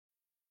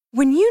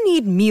When you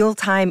need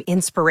mealtime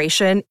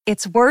inspiration,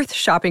 it's worth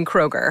shopping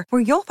Kroger,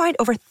 where you'll find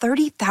over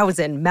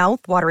 30,000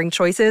 mouth-watering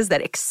choices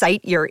that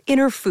excite your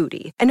inner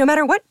foodie. And no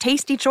matter what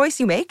tasty choice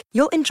you make,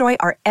 you'll enjoy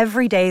our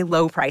everyday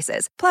low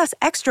prices, plus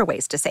extra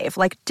ways to save,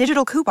 like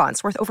digital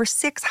coupons worth over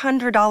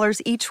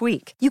 $600 each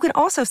week. You can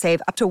also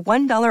save up to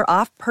 $1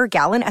 off per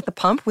gallon at the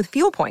pump with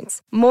fuel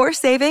points. More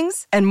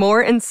savings and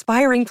more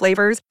inspiring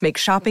flavors make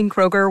shopping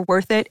Kroger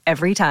worth it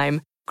every time.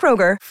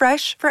 Kroger,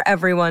 fresh for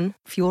everyone.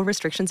 Fuel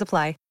restrictions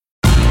apply.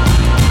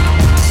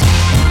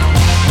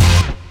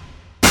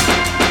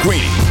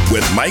 Greeny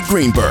with Mike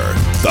Greenberg,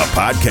 the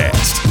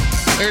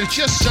podcast. There's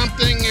just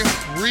something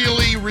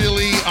really,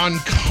 really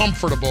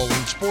uncomfortable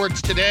in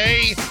sports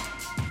today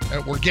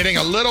that we're getting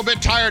a little bit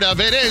tired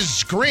of. It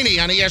is Greeny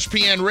on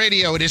ESPN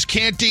Radio. It is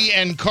Canty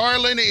and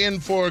Carlin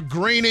in for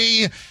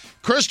Greeny.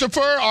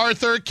 Christopher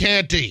Arthur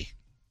Canty.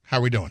 How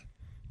are we doing?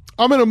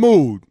 I'm in a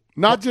mood,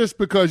 not just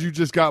because you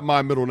just got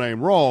my middle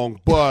name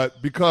wrong,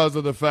 but because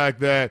of the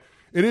fact that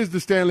it is the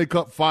Stanley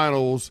Cup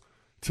Finals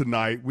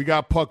tonight. We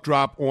got Puck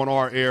Drop on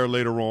our air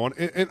later on.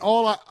 And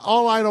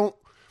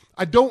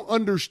I don't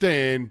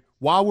understand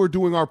why we're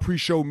doing our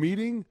pre-show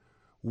meeting,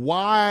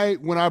 why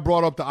when I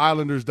brought up the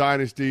Islanders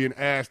dynasty and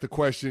asked the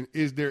question,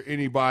 is there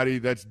anybody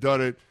that's done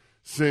it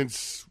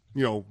since,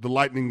 the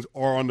Lightnings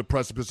are on the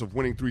precipice of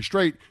winning 3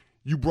 straight,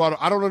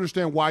 I don't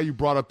understand why you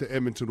brought up the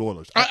Edmonton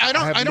Oilers. I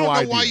don't know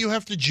why you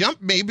have to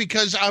jump me,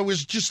 because I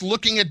was just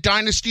looking at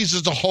dynasties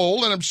as a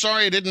whole, and I'm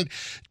sorry I didn't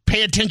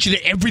pay attention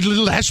to every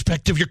little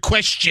aspect of your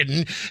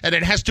question, and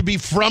it has to be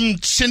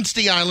since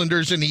the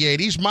Islanders in the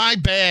 80s. My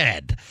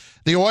bad.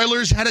 The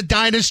Oilers had a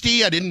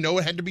dynasty. I didn't know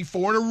it had to be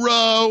 4 in a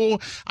row.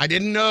 I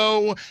didn't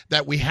know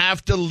that we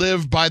have to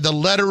live by the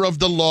letter of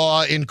the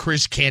law in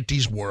Chris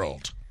Canty's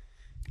world.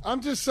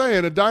 I'm just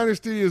saying, a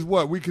dynasty is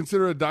what? We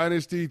consider a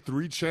dynasty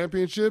 3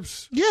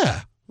 championships?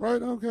 Yeah.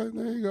 Right, okay,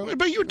 there you go.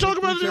 But you talk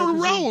about it in a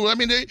row. I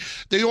mean,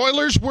 the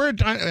Oilers were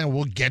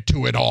we'll get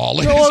to it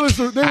all. The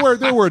Oilers,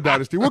 they were a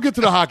dynasty. We'll get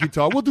to the hockey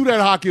talk. We'll do that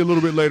hockey a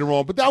little bit later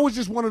on. But that was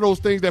just one of those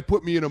things that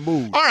put me in a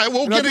mood. All right,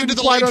 we'll get into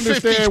the late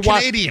 50s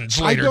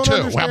Canadians later,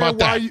 too. How about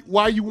that?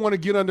 Why you want to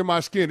get under my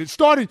skin. It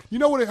started, you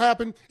know what had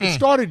happened? It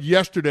started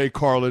yesterday,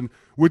 Carlin,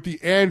 with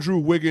the Andrew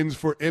Wiggins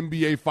for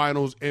NBA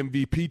Finals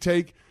MVP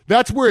take.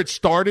 That's where it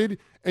started,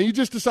 and you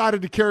just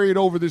decided to carry it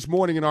over this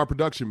morning in our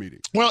production meeting.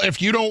 Well, if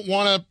you don't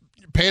want to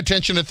pay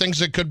attention to things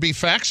that could be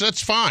facts,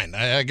 that's fine.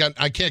 I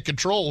can't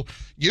control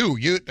you.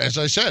 You, as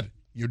I said,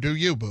 you do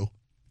you, boo.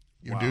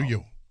 You do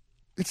you.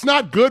 It's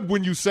not good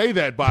when you say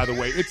that, by the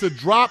way. It's a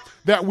drop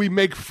that we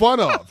make fun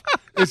of.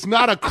 It's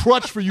not a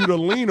crutch for you to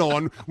lean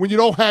on when you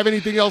don't have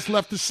anything else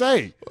left to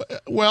say.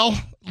 Well,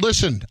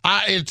 listen,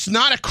 it's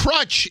not a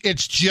crutch.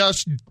 It's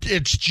just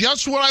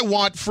what I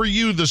want for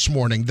you this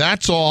morning.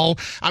 That's all.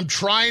 I'm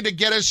trying to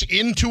get us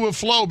into a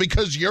flow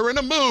because you're in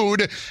a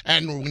mood,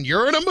 and when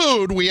you're in a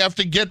mood, we have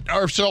to get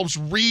ourselves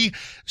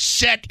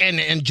reset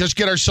and just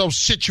get ourselves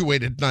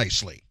situated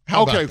nicely.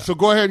 Okay, so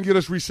go ahead and get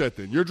us reset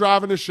then. You're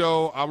driving the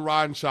show. I'm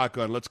riding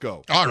shotgun. Let's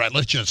go. All right,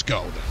 let's just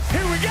go.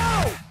 Here we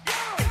go.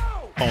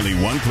 Only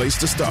one place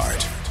to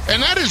start.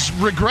 And that is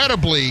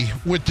regrettably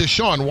with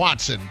Deshaun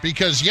Watson,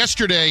 because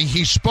yesterday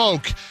he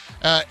spoke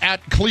at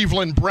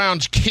Cleveland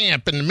Browns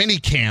camp and mini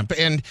camp.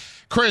 And,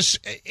 Chris,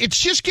 it's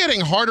just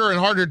getting harder and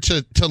harder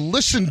to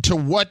listen to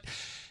what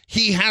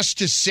he has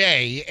to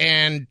say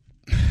and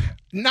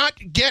not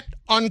get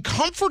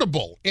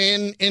uncomfortable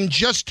in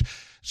just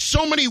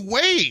so many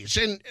ways.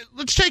 And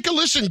let's take a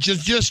listen to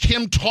just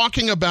him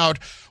talking about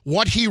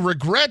what he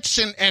regrets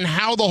and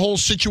how the whole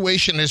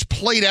situation has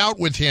played out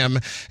with him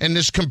and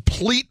this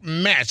complete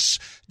mess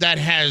that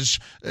has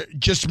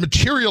just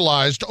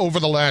materialized over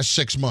the last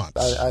 6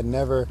 months. I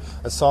never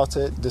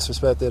assaulted,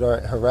 disrespected, or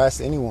harassed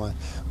anyone.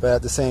 But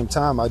at the same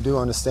time, I do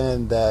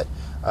understand that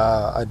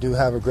I do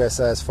have regrets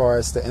as far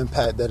as the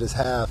impact that it's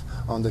have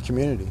on the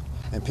community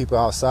and people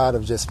outside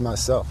of just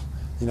myself.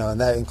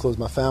 And that includes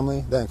my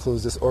family, that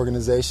includes this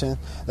organization,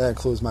 that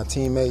includes my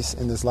teammates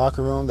in this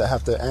locker room that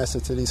have to answer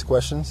to these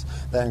questions.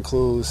 That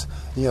includes,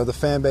 the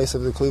fan base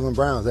of the Cleveland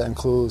Browns. That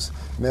includes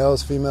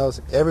males, females,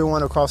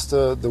 everyone across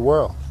the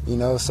world.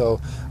 So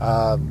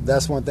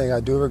that's one thing I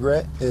do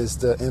regret is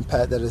the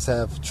impact that it's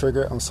have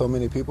triggered on so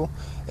many people.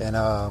 And,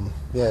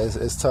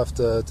 it's tough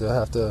to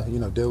have to,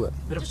 deal with.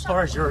 But as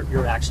far as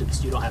your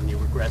actions, you don't have any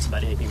regrets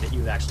about anything that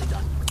you've actually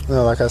done?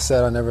 No, like I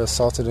said, I never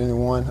assaulted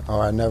anyone,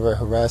 or I never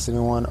harassed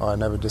anyone, or I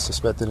never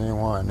disrespected anyone,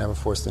 or I never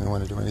forced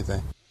anyone to do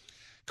anything.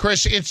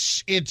 Chris,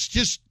 it's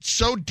just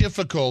so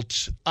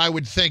difficult, I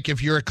would think,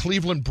 if you're a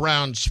Cleveland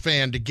Browns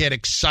fan, to get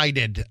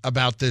excited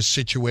about this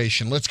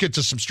situation. Let's get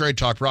to some Straight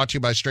Talk, brought to you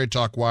by Straight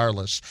Talk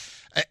Wireless.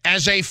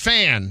 As a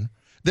fan,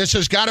 this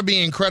has got to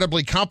be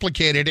incredibly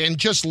complicated, and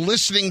just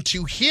listening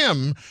to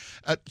him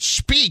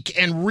speak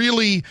and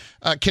really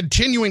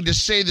continuing to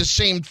say the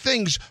same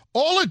things,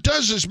 all it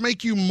does is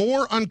make you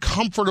more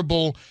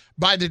uncomfortable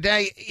by the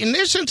day. In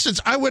this instance,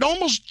 I would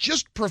almost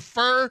just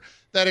prefer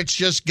that it's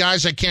just,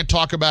 guys, I can't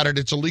talk about it.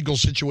 It's a legal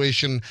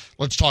situation.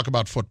 Let's talk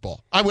about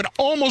football. I would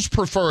almost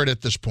prefer it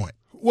at this point.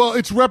 Well,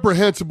 it's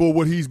reprehensible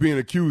what he's being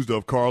accused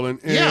of, Carlin.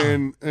 Yeah.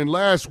 And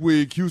last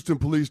week, Houston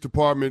Police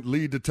Department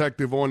lead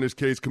detective on this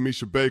case,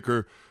 Kamisha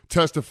Baker,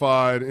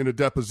 testified in a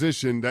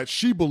deposition that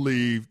she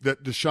believed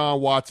that Deshaun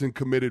Watson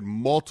committed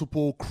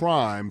multiple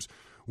crimes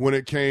when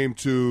it came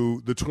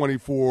to the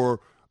 24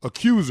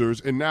 accusers,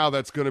 and now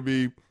that's going to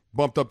be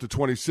bumped up to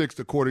 26,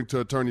 according to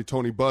attorney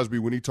Tony Busby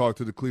when he talked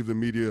to the Cleveland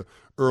media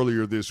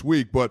earlier this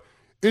week. But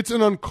it's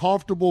an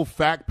uncomfortable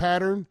fact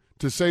pattern,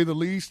 to say the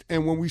least.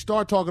 And when we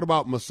start talking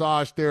about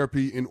massage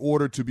therapy in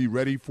order to be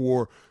ready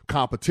for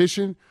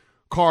competition,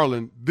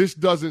 Carlin, this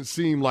doesn't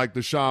seem like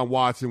Deshaun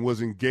Watson was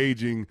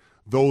engaging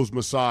those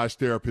massage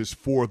therapists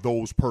for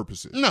those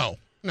purposes. No.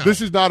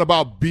 This is not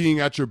about being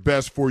at your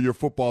best for your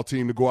football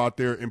team to go out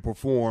there and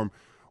perform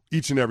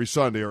each and every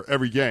Sunday or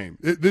every game.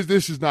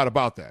 This is not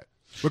about that.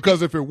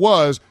 Because if it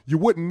was, you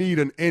wouldn't need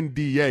an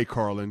NDA,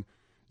 Carlin.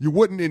 You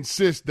wouldn't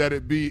insist that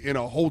it be in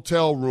a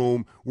hotel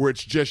room where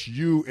it's just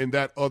you and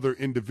that other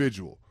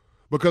individual.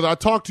 Because I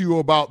talked to you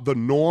about the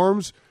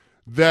norms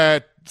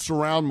that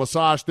surround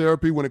massage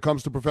therapy when it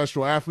comes to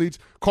professional athletes.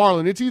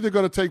 Carlin, it's either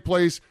going to take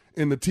place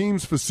in the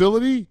team's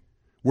facility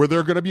where there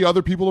are going to be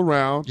other people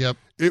around. Yep.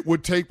 It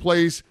would take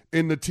place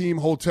in the team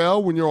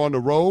hotel when you're on the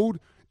road,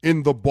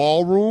 in the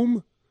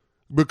ballroom,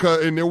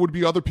 and there would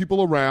be other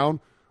people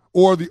around.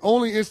 Or the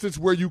only instance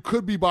where you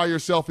could be by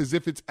yourself is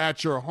if it's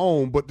at your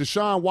home. But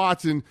Deshaun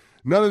Watson,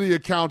 none of the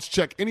accounts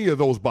check any of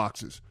those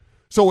boxes.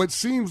 So it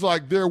seems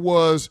like there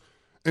was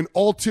an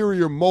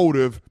ulterior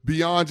motive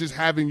beyond just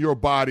having your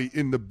body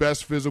in the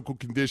best physical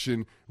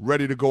condition,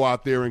 ready to go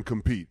out there and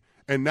compete.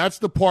 And that's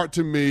the part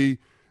to me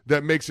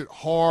that makes it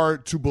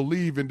hard to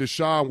believe in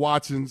Deshaun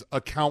Watson's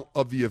account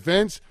of the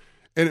events.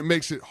 And it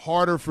makes it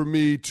harder for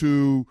me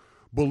to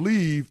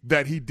believe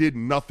that he did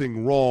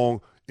nothing wrong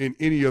in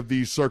any of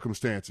these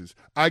circumstances.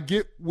 I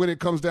get when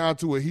it comes down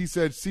to a he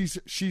said,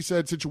 she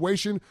said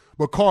situation,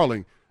 but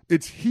Carlin,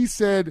 it's he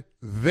said,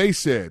 they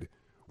said.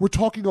 We're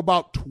talking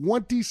about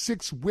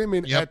 26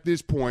 women at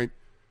this point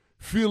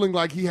feeling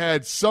like he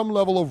had some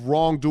level of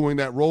wrongdoing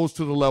that rose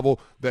to the level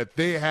that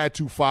they had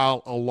to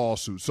file a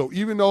lawsuit. So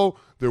even though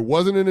there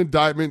wasn't an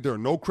indictment, there are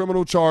no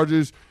criminal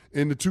charges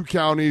in the 2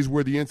 counties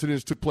where the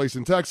incidents took place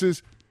in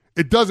Texas,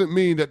 it doesn't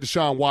mean that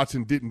Deshaun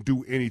Watson didn't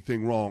do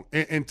anything wrong.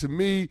 And to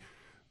me,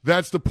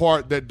 that's the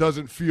part that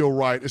doesn't feel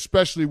right,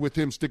 especially with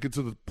him sticking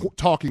to the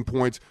talking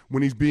points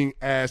when he's being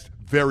asked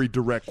very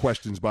direct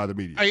questions by the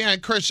media. Yeah,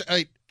 Chris,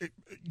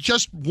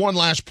 just one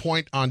last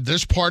point on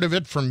this part of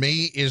it for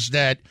me is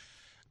that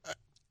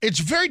it's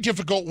very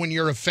difficult when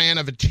you're a fan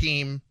of a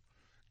team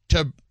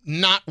to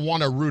not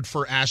want to root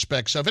for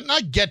aspects of it. And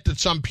I get that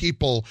some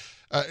people,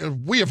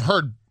 we have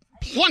heard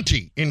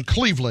plenty in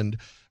Cleveland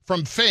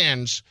from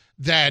fans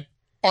that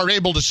are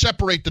able to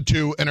separate the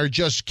two and are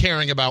just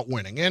caring about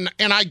winning. And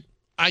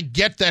I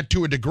get that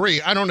to a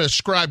degree. I don't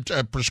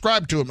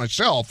prescribe to it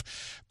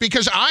myself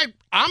because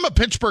I'm a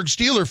Pittsburgh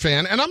Steelers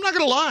fan, and I'm not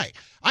going to lie.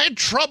 I had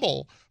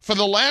trouble for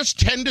the last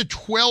 10 to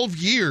 12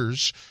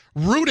 years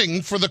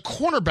rooting for the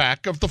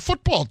cornerback of the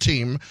football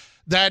team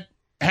that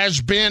has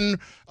been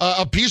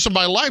a piece of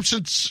my life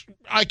since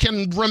I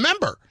can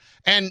remember.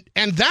 And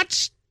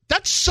that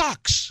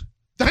sucks.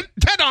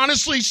 That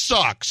honestly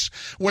sucks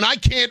when I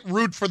can't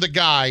root for the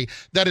guy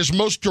that is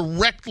most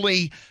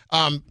directly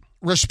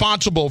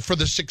responsible for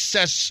the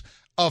success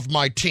of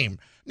my team.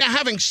 Now,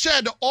 having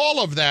said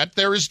all of that,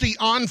 there is the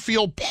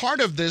on-field part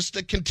of this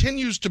that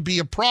continues to be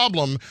a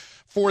problem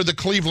for the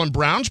Cleveland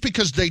Browns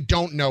because they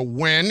don't know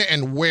when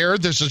and where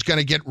this is going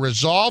to get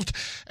resolved,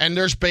 and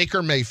there's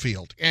Baker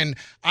Mayfield. And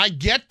I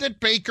get that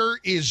Baker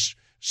is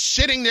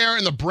sitting there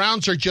and the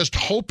Browns are just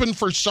hoping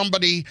for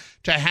somebody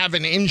to have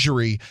an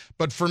injury.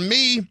 But for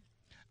me,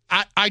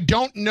 I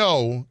don't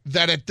know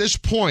that at this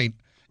point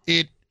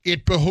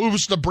it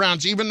behooves the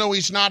Browns, even though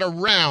he's not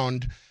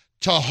around,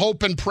 to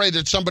hope and pray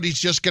that somebody's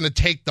just going to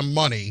take the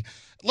money.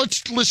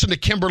 Let's listen to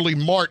Kimberly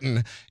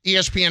Martin,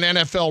 ESPN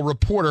NFL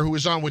reporter, who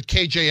was on with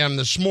KJM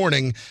this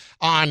morning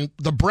on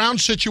the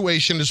Browns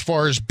situation as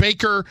far as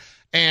Baker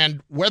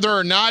and whether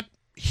or not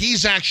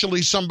he's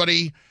actually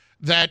somebody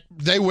that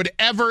they would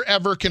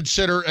ever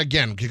consider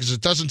again, because it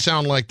doesn't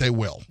sound like they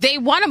will. They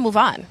want to move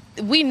on.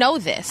 We know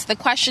this. The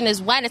question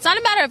is when. It's not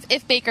a matter of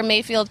if Baker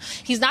Mayfield,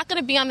 he's not going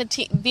to be on the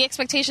team. The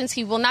expectations,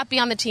 he will not be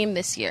on the team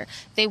this year.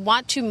 They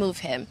want to move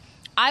him.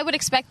 I would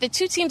expect the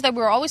two teams that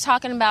we were always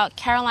talking about,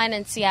 Carolina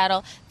and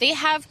Seattle, they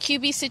have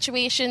QB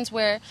situations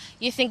where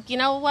you think, you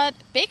know what,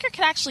 Baker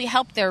could actually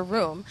help their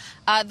room.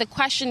 The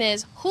question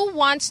is, who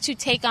wants to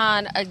take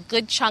on a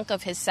good chunk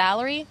of his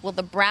salary? Will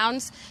the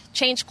Browns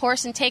change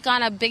course and take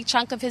on a big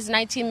chunk of his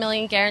 $19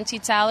 million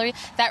guaranteed salary?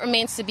 That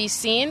remains to be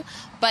seen.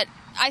 But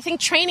I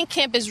think training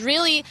camp is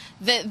really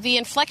the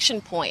inflection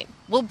point.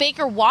 Will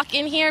Baker walk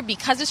in here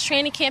because it's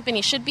training camp and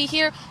he should be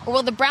here? Or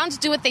will the Browns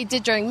do what they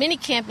did during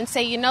minicamp and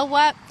say, you know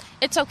what?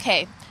 It's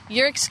okay.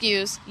 You're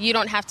excused. You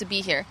don't have to be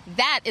here.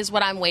 That is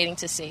what I'm waiting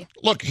to see.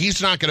 Look, he's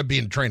not going to be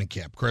in training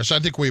camp, Chris. I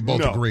think we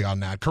both agree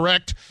on that,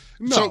 correct?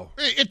 No. So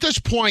at this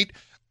point,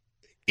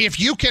 if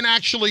you can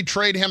actually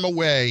trade him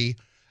away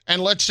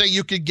and let's say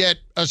you could get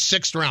a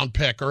 6th-round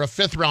pick or a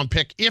 5th-round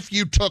pick. If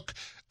you took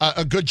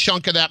a good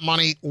chunk of that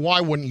money,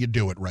 why wouldn't you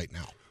do it right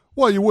now?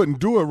 Well, you wouldn't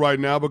do it right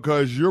now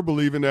because you're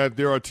believing that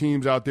there are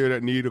teams out there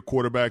that need a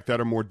quarterback that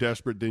are more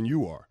desperate than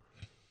you are.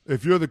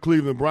 If you're the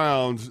Cleveland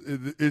Browns,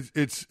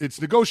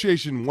 it's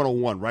negotiation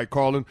 101, right,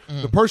 Carlin?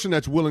 The person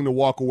that's willing to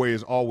walk away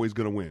is always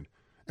going to win.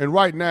 And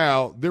right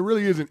now, there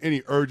really isn't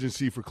any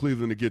urgency for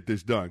Cleveland to get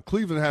this done.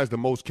 Cleveland has the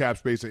most cap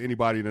space of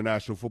anybody in the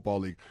National Football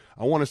League.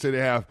 I want to say they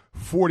have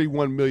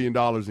 $41 million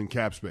in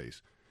cap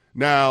space.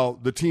 Now,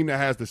 the team that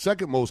has the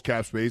second most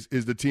cap space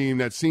is the team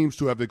that seems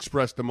to have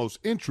expressed the most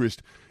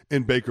interest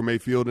in Baker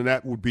Mayfield, and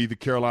that would be the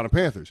Carolina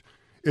Panthers.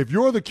 If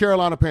you're the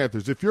Carolina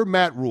Panthers, if you're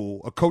Matt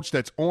Rule, a coach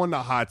that's on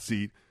the hot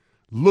seat,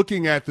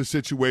 looking at the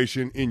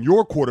situation in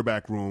your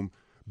quarterback room,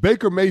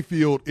 Baker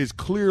Mayfield is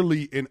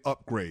clearly an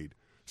upgrade.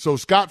 So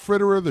Scott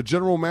Fitterer, the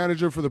general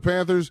manager for the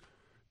Panthers,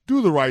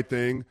 do the right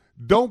thing.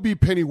 Don't be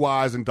penny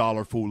wise and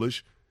dollar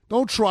foolish.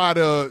 Don't try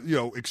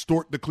to,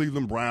 extort the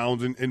Cleveland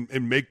Browns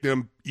and make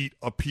them eat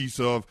a piece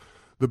of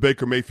the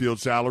Baker Mayfield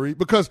salary.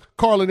 Because,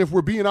 Carlin, if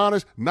we're being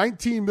honest,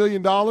 $19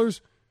 million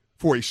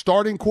for a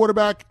starting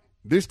quarterback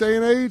this day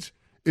and age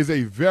is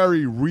a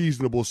very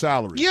reasonable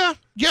salary. Yeah,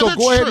 so that's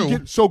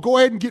true. Go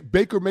ahead and get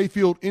Baker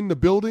Mayfield in the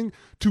building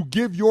to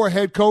give your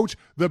head coach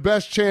the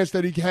best chance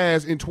that he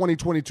has in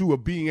 2022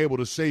 of being able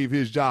to save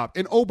his job.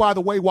 And, oh, by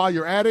the way, while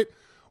you're at it,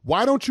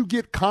 why don't you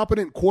get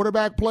competent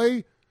quarterback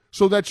play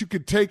so that you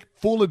can take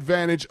full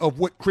advantage of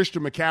what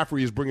Christian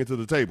McCaffrey is bringing to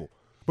the table?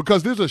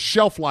 Because there's a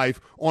shelf life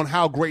on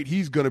how great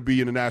he's going to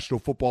be in the National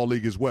Football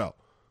League as well.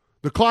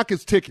 The clock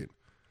is ticking.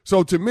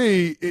 So to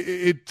me,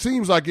 it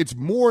seems like it's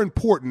more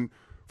important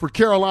for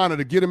Carolina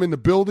to get him in the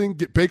building,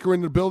 get Baker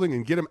in the building,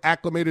 and get him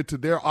acclimated to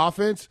their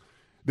offense,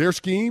 their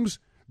schemes,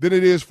 than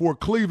it is for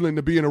Cleveland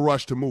to be in a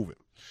rush to move it.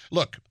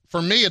 Look,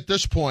 for me at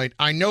this point,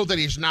 I know that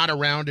he's not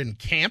around in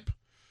camp,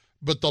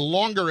 but the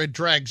longer it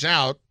drags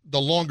out,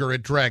 the longer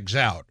it drags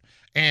out.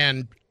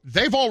 And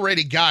they've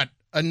already got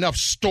enough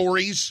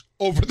stories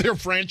over their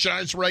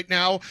franchise right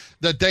now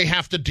that they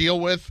have to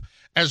deal with,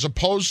 as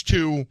opposed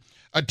to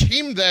a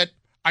team that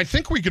I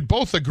think we could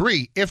both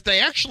agree, if they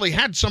actually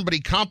had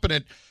somebody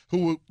competent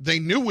who they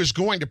knew was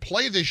going to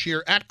play this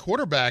year at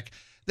quarterback,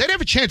 they'd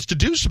have a chance to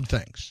do some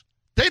things.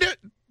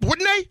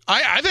 Wouldn't they?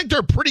 I think they're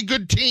a pretty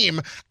good team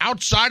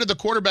outside of the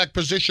quarterback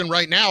position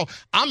right now.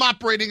 I'm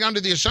operating under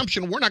the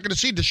assumption we're not going to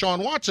see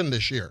Deshaun Watson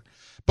this year.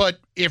 But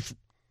if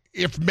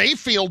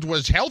Mayfield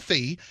was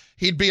healthy,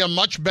 he'd be a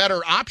much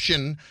better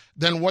option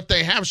than what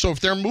they have. So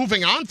if they're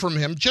moving on from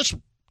him, just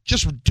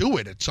do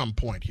it at some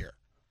point here.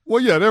 Well,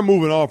 yeah, they're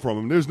moving on from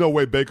him. There's no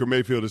way Baker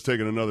Mayfield is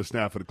taking another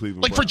snap for the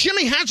Cleveland Browns. For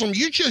Jimmy Haslam,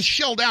 you just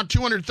shelled out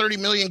 $230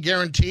 million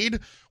guaranteed.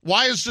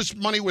 Why is this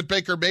money with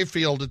Baker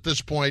Mayfield at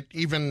this point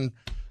even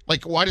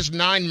why does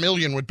 $9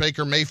 million with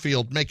Baker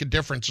Mayfield make a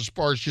difference as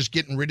far as just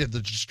getting rid of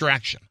the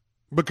distraction?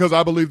 Because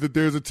I believe that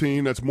there's a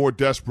team that's more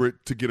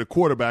desperate to get a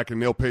quarterback,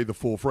 and they'll pay the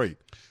full freight.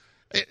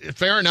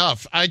 Fair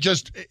enough.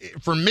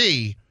 For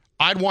me,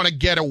 I'd want to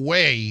get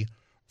away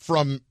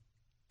from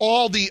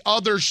all the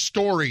other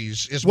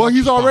stories.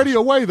 He's already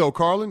away, though,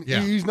 Carlin.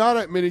 Yeah. He's not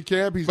at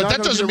minicamp. But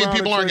that doesn't mean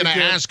people aren't going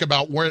to ask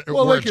about where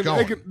it's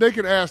going. They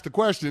can ask the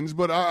questions,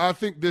 but I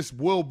think this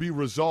will be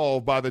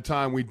resolved by the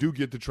time we do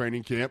get to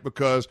training camp,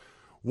 because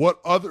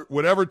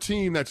whatever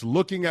team that's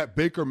looking at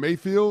Baker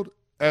Mayfield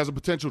as a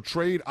potential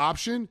trade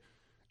option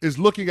is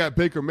looking at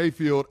Baker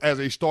Mayfield as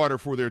a starter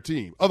for their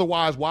team.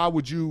 Otherwise, why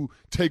would you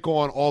take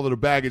on all of the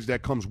baggage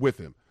that comes with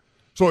him?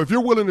 So if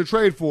you're willing to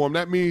trade for him,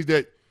 that means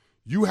that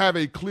you have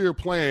a clear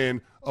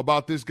plan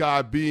about this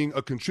guy being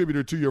a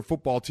contributor to your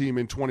football team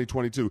in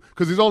 2022,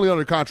 because he's only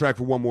under contract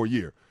for one more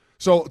year.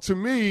 So to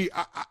me,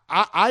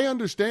 I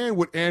understand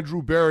what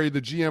Andrew Berry,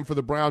 the GM for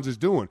the Browns, is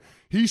doing.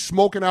 He's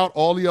smoking out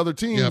all the other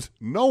teams,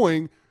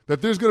 knowing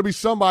that there's going to be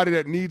somebody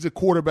that needs a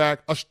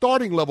quarterback, a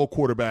starting level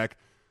quarterback,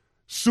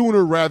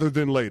 sooner rather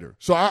than later.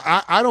 So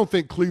I don't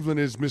think Cleveland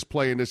is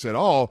misplaying this at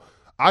all.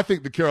 I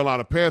think the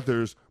Carolina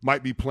Panthers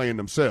might be playing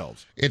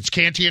themselves. It's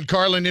Canty and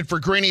Carlin in for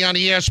Greeny on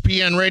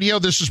ESPN Radio.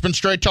 This has been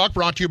Straight Talk,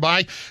 brought to you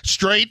by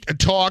Straight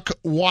Talk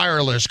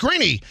Wireless.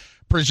 Greeny,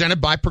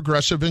 presented by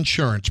Progressive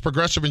Insurance.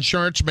 Progressive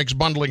Insurance makes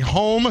bundling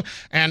home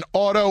and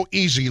auto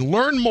easy.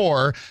 Learn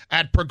more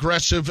at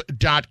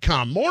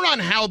Progressive.com. More on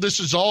how this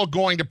is all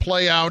going to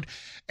play out,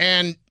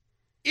 and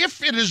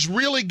if it has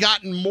really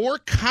gotten more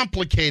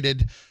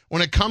complicated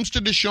when it comes to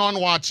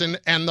Deshaun Watson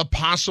and the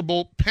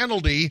possible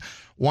penalty.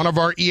 One of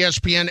our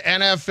ESPN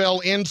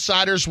NFL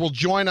insiders will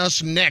join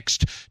us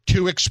next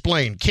to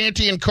explain.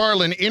 Canty and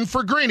Carlin in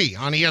for Greeny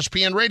on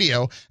ESPN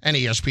Radio and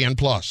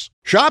ESPN+.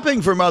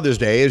 Shopping for Mother's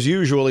Day is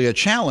usually a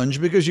challenge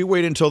because you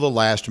wait until the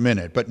last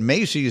minute, but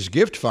Macy's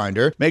Gift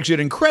Finder makes it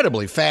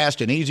incredibly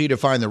fast and easy to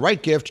find the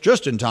right gift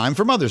just in time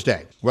for Mother's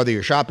Day. Whether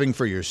you're shopping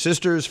for your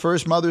sister's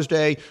first Mother's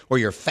Day or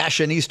your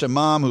fashionista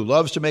mom who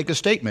loves to make a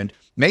statement,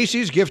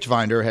 Macy's Gift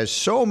Finder has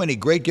so many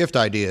great gift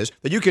ideas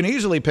that you can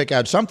easily pick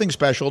out something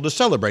special to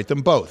celebrate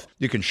them both.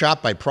 You can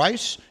shop by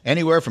price,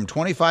 anywhere from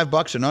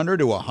 $25 and under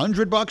to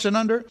 $100 and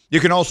under. You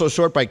can also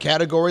sort by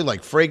category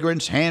like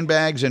fragrance,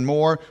 handbags, and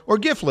more, or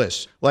gift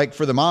lists, like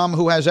for the mom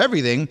who has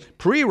everything,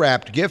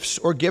 pre-wrapped gifts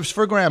or gifts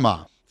for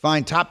grandma.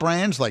 Find top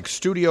brands like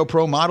Studio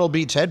Pro Model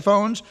Beats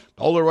headphones,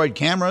 Polaroid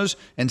cameras,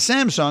 and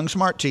Samsung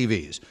smart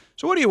TVs.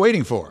 So what are you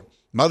waiting for?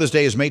 Mother's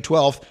Day is May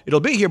 12th. It'll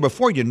be here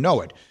before you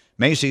know it.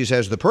 Macy's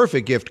has the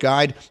perfect gift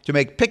guide to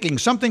make picking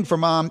something for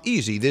mom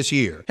easy this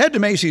year. Head to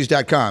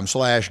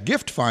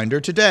Macys.com/gift finder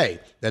today.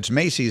 That's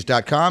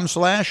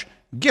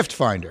Macys.com/gift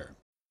finder.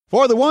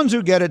 For the ones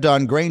who get it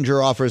done,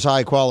 Grainger offers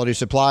high-quality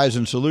supplies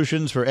and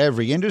solutions for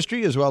every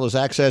industry, as well as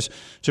access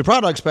to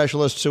product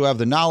specialists who have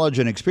the knowledge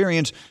and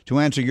experience to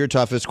answer your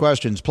toughest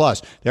questions.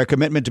 Plus, their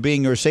commitment to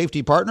being your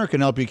safety partner can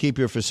help you keep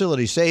your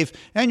facility safe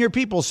and your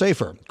people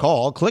safer.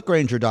 Call, click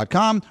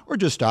Grainger.com, or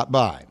just stop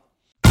by.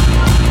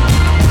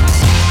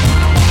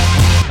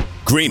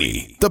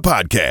 Greeny, the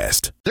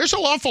podcast. There's an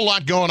awful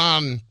lot going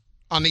on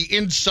the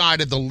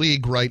inside of the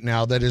league right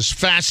now that is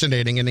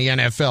fascinating in the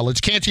NFL. It's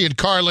Canty and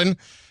Carlin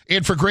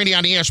in for Greeny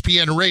on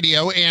ESPN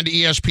Radio and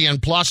ESPN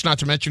Plus, not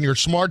to mention your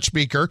smart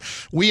speaker.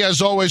 We,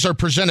 as always, are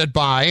presented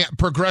by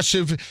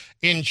Progressive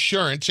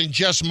Insurance. In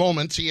just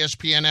moments,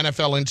 ESPN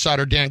NFL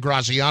insider Dan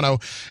Graziano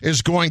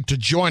is going to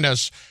join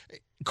us.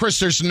 Chris,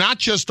 there's not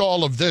just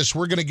all of this.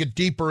 We're going to get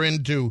deeper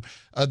into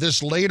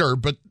this later,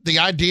 but the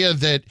idea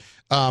that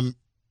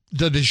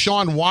the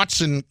Deshaun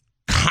Watson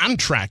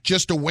contract,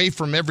 just away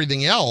from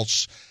everything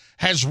else,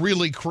 has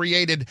really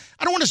created,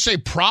 I don't want to say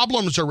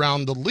problems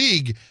around the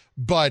league,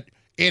 but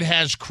it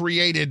has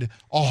created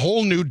a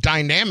whole new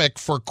dynamic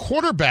for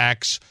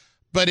quarterbacks.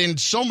 But in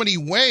so many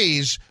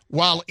ways,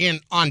 while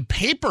on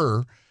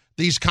paper,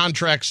 these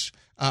contracts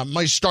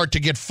might start to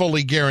get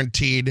fully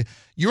guaranteed,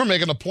 you were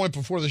making a point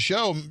before the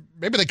show,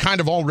 maybe they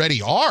kind of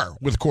already are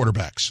with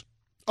quarterbacks.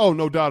 Oh,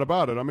 no doubt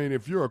about it. I mean,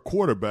 if you're a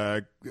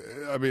quarterback,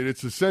 I mean,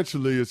 it's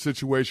essentially a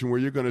situation where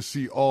you're going to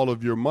see all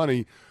of your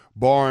money,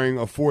 barring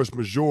a force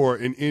majeure,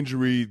 an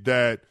injury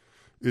that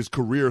is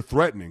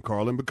career-threatening,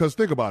 Carlin. Because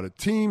think about it.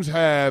 Teams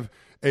have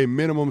a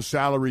minimum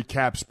salary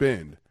cap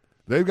spend.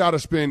 They've got to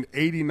spend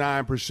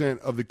 89%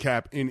 of the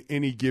cap in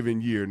any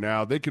given year.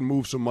 Now, they can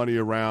move some money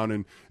around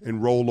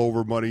and roll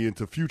over money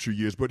into future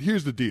years. But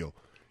here's the deal.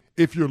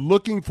 If you're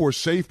looking for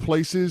safe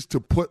places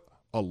to put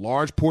a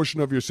large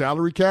portion of your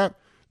salary cap,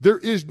 there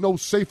is no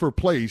safer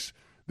place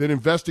than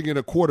investing in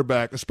a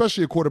quarterback,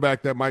 especially a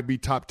quarterback that might be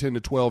top 10 to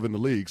 12 in the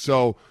league.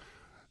 So,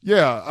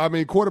 yeah, I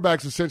mean,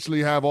 quarterbacks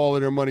essentially have all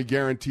of their money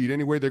guaranteed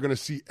anyway. They're going to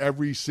see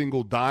every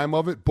single dime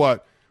of it.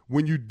 But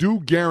when you do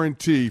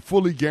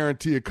fully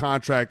guarantee a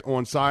contract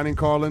on signing,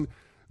 Carlin,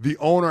 the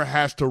owner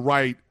has to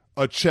write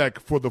a check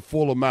for the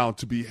full amount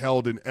to be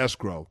held in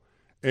escrow.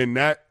 And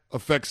that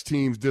affects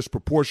teams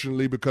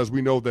disproportionately because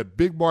we know that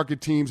big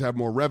market teams have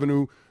more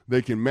revenue.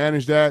 They can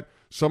manage that.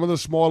 Some of the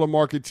smaller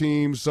market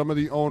teams, some of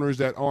the owners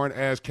that aren't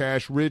as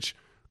cash rich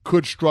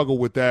could struggle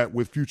with that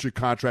with future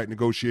contract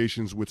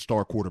negotiations with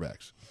star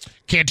quarterbacks.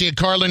 Canty and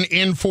Carlin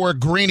in for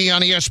Greeny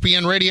on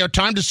ESPN Radio.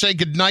 Time to say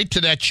goodnight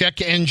to that check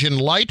engine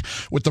light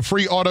with the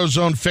free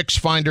AutoZone Fix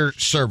Finder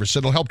service.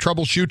 It'll help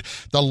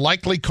troubleshoot the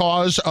likely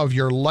cause of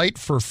your light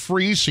for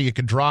free so you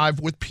can drive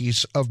with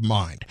peace of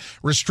mind.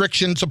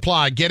 Restrictions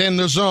apply. Get in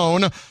the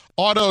zone.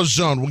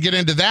 AutoZone. We'll get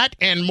into that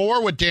and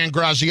more with Dan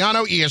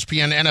Graziano,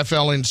 ESPN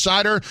NFL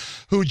insider,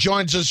 who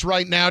joins us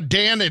right now.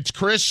 Dan, it's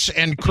Chris.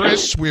 And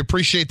Chris, we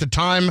appreciate the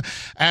time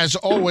as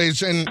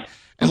always. And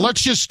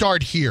let's just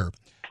start here.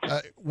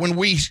 When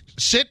we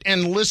sit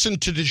and listen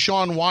to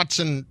Deshaun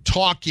Watson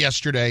talk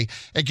yesterday,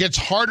 it gets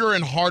harder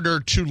and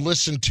harder to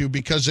listen to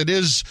because it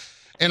is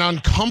an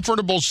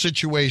uncomfortable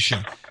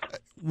situation.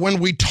 When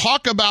we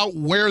talk about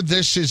where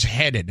this is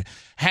headed,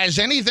 has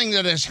anything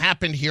that has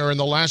happened here in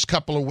the last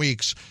couple of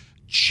weeks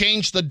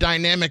changed the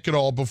dynamic at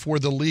all before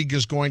the league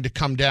is going to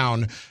come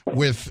down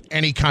with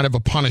any kind of a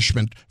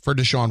punishment for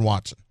Deshaun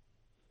Watson?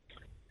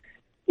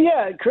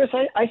 Yeah, Chris,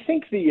 I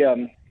think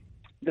the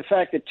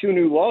fact that 2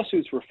 new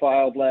lawsuits were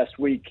filed last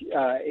week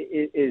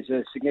is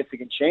a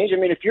significant change. I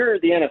mean, if you're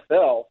the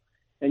NFL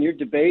and you're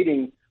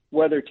debating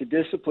whether to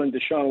discipline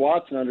Deshaun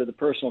Watson under the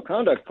personal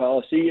conduct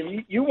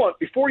policy, you want,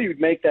 before you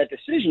make that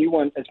decision, you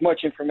want as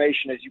much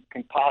information as you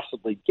can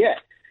possibly get.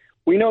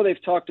 We know they've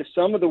talked to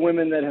some of the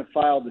women that have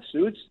filed the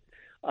suits.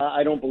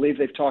 I don't believe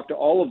they've talked to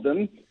all of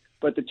them,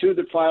 but the 2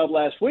 that filed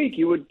last week,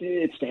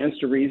 it stands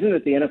to reason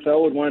that the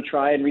NFL would want to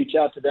try and reach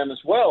out to them as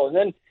well. And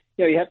then,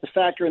 you have to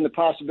factor in the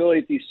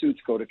possibility that these suits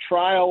go to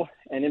trial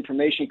and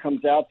information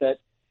comes out that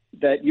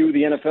you,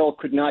 the NFL,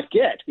 could not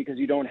get because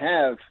you don't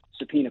have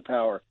subpoena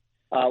power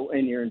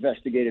in your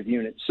investigative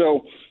unit.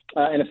 So,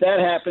 and if that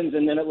happens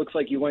and then it looks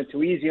like you went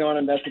too easy on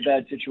him, that's a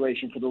bad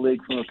situation for the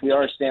league from a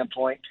PR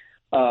standpoint.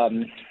 I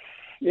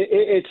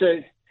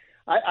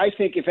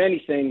think, if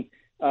anything,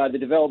 the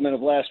development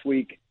of last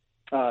week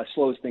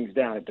slows things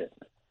down a bit.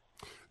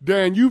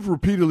 Dan, you've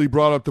repeatedly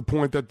brought up the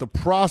point that the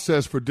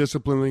process for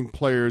disciplining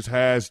players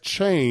has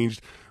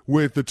changed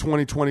with the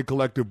 2020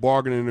 collective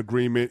bargaining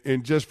agreement,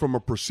 and just from a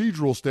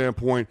procedural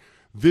standpoint,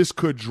 this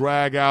could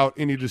drag out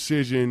any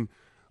decision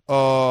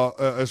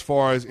as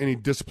far as any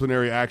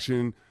disciplinary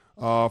action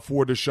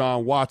for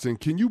Deshaun Watson.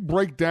 Can you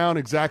break down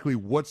exactly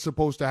what's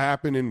supposed to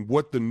happen and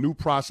what the new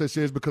process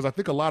is? Because I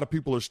think a lot of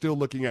people are still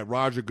looking at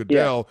Roger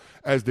Goodell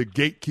as the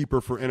gatekeeper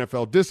for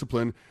NFL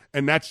discipline,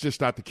 and that's just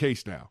not the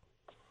case now.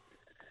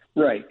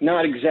 Right,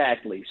 not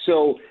exactly.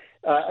 So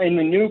in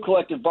the new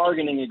collective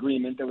bargaining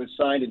agreement that was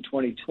signed in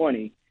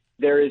 2020,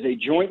 there is a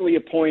jointly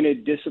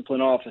appointed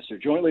discipline officer,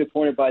 jointly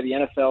appointed by the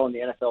NFL and the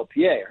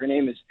NFLPA. Her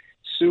name is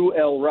Sue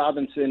L.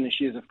 Robinson, and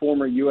she is a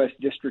former U.S.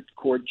 District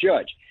Court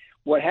judge.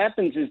 What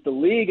happens is the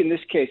league in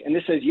this case, and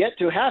this has yet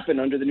to happen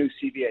under the new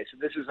CBA, so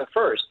this is a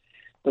first,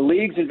 the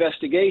league's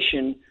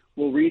investigation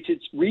will reach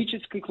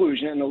its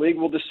conclusion, and the league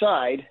will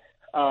decide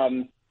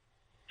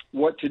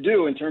what to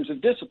do in terms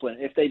of discipline.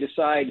 If they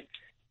decide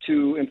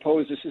to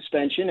impose a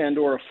suspension and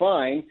or a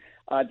fine,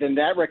 then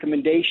that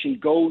recommendation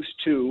goes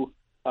to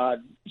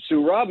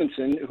Sue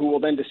Robinson, who will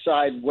then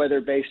decide whether,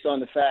 based on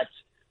the facts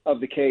of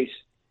the case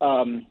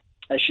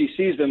as she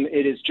sees them,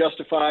 it is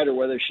justified or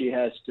whether she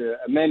has to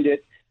amend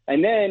it.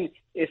 And then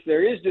if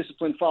there is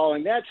discipline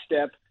following that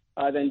step,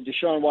 then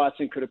Deshaun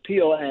Watson could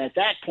appeal. And at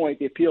that point,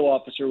 the appeal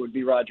officer would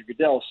be Roger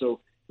Goodell. So,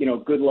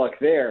 good luck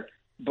there.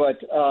 But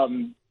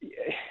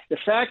the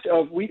fact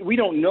of we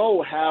don't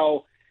know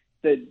how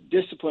the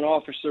discipline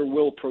officer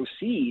will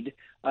proceed.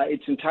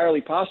 It's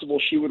entirely possible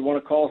she would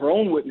want to call her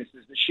own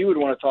witnesses, that she would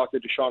want to talk to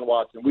Deshaun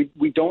Watson.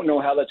 We don't know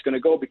how that's going to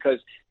go because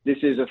this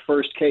is a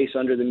first case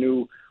under the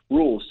new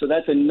rules. So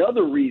that's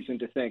another reason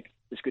to think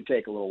this could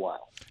take a little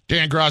while.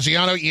 Dan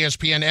Graziano,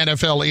 ESPN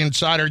NFL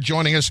Insider,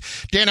 joining us.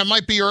 Dan, it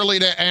might be early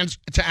to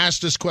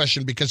ask this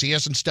question because he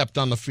hasn't stepped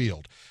on the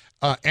field.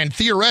 And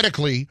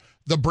theoretically,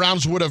 the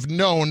Browns would have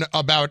known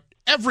about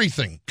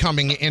everything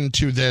coming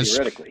into this.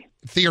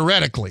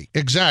 Theoretically,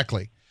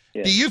 exactly.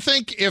 Yeah. Do you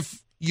think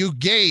if you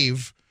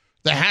gave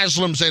the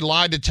Haslams a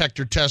lie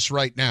detector test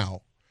right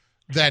now,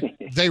 that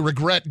they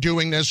regret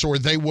doing this, or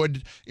they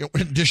would?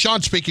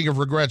 Deshaun, speaking of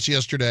regrets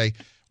yesterday,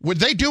 would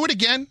they do it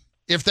again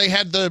if they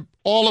had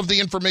all of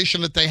the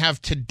information that they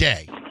have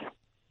today?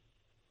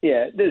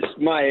 Yeah, this is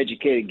my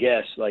educated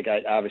guess. Like,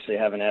 I obviously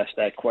haven't asked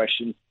that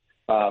question.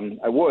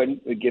 I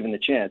would, given the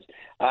chance.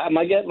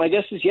 My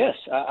guess is yes.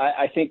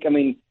 I think.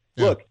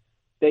 Look.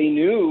 They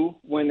knew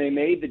when they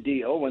made the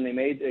deal, when they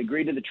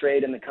agreed to the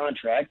trade and the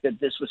contract,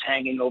 that this was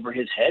hanging over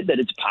his head, that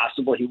it's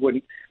possible he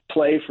wouldn't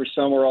play for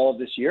some or all of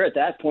this year. At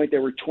that point,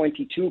 there were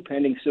 22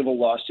 pending civil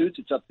lawsuits.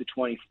 It's up to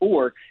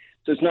 24.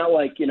 So it's not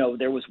like,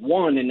 there was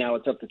one and now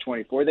it's up to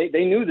 24.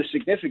 They knew the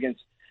significance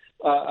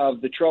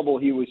of the trouble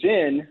he was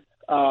in,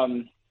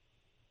 and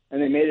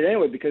they made it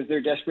anyway because they're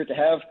desperate to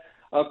have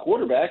a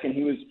quarterback, and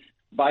he was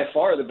by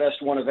far the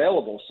best one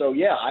available. So,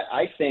 yeah,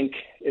 I think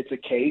it's a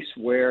case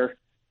where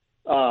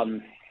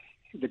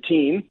the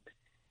team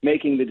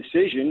making the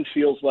decision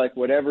feels like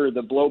whatever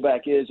the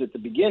blowback is at the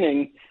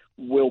beginning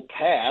will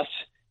pass,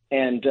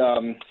 and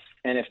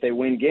if they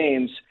win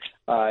games,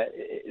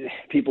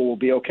 people will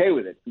be okay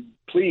with it.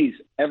 Please,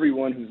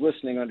 everyone who's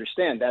listening,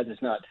 understand that is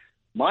not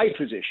my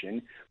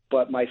position,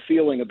 but my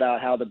feeling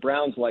about how the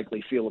Browns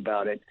likely feel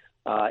about it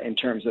in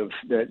terms of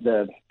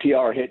the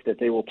PR hit that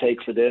they will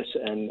take for this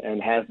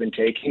and have been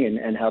taking,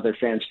 and how their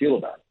fans feel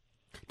about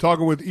it.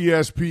 Talking with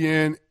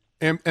ESPN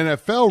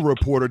NFL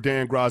reporter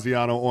Dan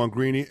Graziano on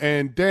Greeny.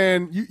 And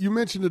Dan, you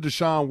mentioned the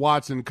Deshaun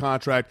Watson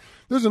contract.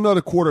 There's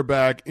another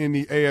quarterback in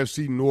the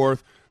AFC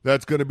North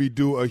that's going to be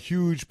due a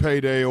huge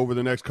payday over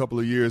the next couple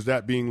of years,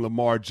 that being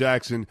Lamar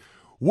Jackson.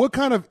 What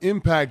kind of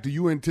impact do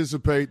you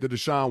anticipate the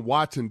Deshaun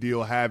Watson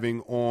deal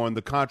having on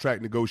the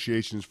contract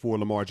negotiations for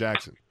Lamar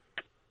Jackson?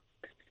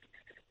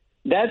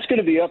 That's going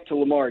to be up to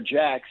Lamar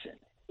Jackson.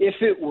 If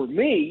it were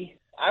me,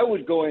 I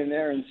would go in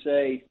there and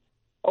say,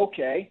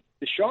 okay,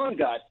 Deshaun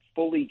got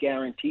fully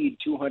guaranteed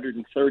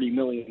 $230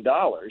 million.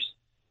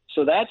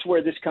 So that's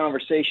where this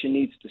conversation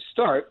needs to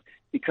start,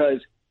 because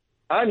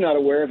I'm not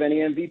aware of any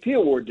MVP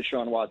award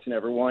Deshaun Watson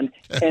ever won,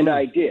 and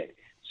I did.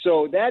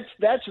 So that's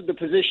the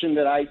position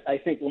that I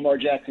think Lamar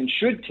Jackson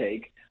should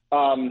take.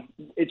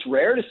 It's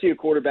rare to see a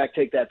quarterback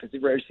take that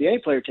position, rare to see any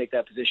player take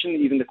that position,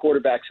 even the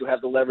quarterbacks who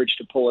have the leverage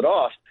to pull it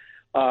off.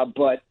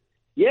 But,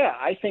 yeah,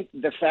 I think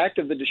the fact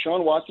of the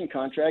Deshaun Watson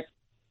contract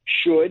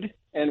should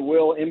and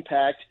will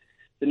impact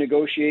the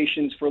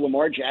negotiations for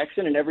Lamar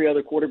Jackson and every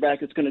other quarterback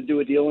that's going to do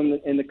a deal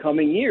in the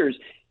coming years.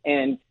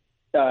 And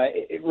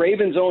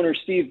Ravens owner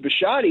Steve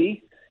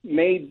Bisciotti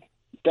made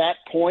that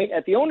point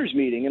at the owners'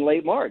 meeting in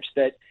late March,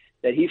 that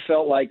he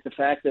felt like the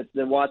fact that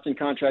the Watson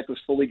contract was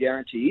fully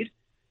guaranteed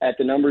at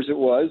the numbers it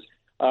was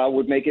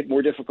would make it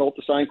more difficult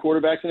to sign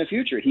quarterbacks in the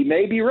future. He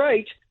may be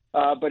right,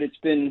 but it's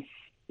been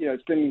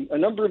a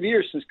number of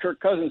years since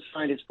Kirk Cousins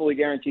signed his fully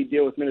guaranteed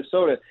deal with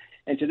Minnesota,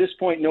 and to this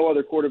point, no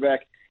other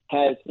quarterback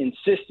has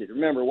insisted.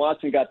 Remember,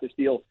 Watson got this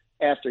deal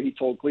after he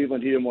told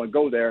Cleveland he didn't want to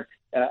go there,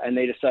 and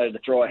they decided to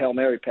throw a Hail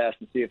Mary pass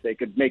and see if they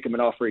could make him an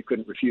offer he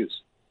couldn't refuse.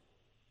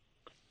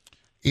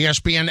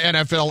 ESPN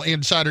NFL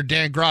insider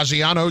Dan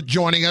Graziano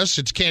joining us.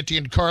 It's Canty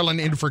and Carlin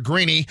in for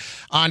Greeny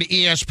on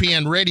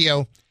ESPN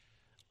Radio.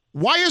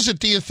 Why is it,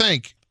 do you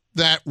think,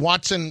 that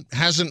Watson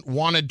hasn't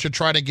wanted to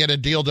try to get a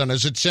deal done?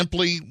 Is it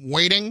simply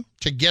waiting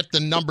to get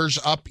the numbers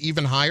up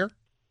even higher?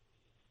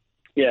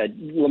 Yeah,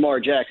 Lamar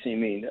Jackson, you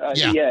mean?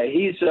 Yeah,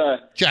 he's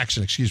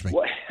Jackson, excuse me.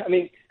 I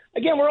mean,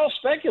 again, we're all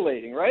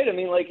speculating, right? I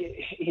mean, like,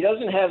 he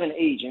doesn't have an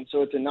agent,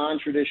 so it's a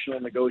non-traditional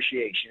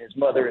negotiation. His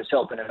mother is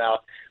helping him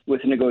out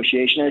with the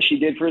negotiation, as she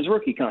did for his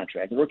rookie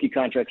contract. The rookie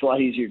contract's a lot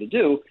easier to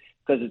do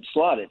because it's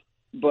slotted.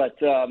 But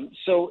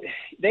so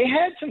they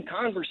had some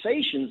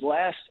conversations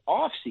last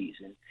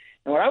offseason.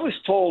 And what I was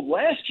told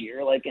last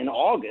year, like in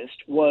August,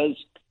 was,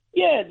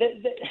 yeah,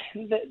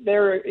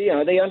 they're, you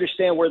know, they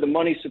understand where the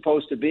money's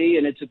supposed to be,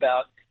 and it's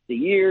about the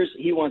years.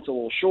 He wants a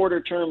little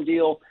shorter-term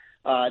deal.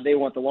 They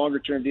want the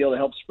longer-term deal to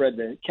help spread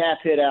the cap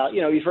hit out.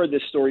 You know, you've heard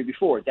this story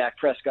before, Dak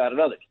Prescott and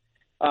others.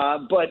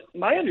 But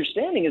my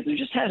understanding is there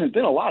just hasn't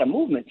been a lot of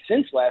movement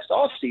since last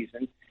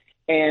offseason.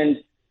 And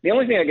the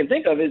only thing I can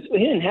think of is he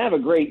didn't have a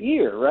great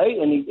year, right?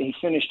 And he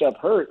finished up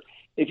hurt.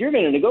 If you're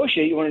going to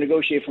negotiate, you want to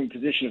negotiate from a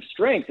position of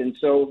strength. And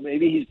so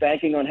maybe he's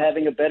banking on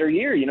having a better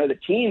year. You know, the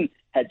team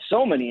had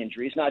so many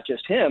injuries, not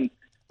just him.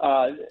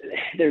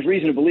 There's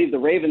reason to believe the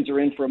Ravens are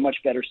in for a much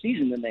better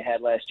season than they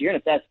had last year. And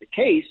if that's the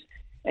case,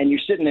 and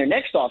you're sitting there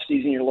next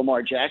offseason, you're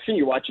Lamar Jackson,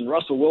 you're watching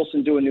Russell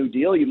Wilson do a new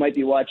deal, you might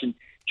be watching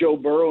Joe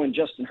Burrow and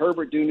Justin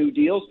Herbert do new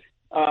deals,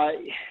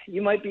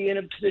 you might be in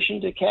a position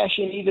to cash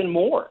in even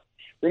more.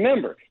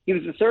 Remember, he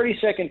was the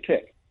 32nd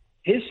pick.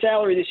 His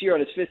salary this year on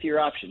his fifth-year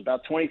option,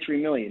 about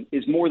 $23 million,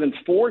 is more than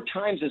 4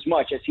 times as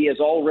much as he has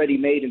already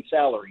made in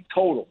salary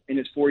total in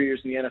his 4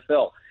 years in the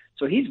NFL.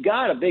 So he's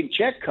got a big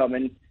check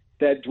coming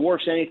that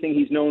dwarfs anything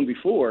he's known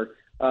before,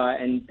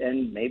 and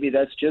maybe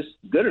that's just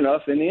good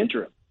enough in the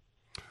interim.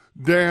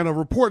 Dan, a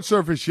report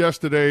surfaced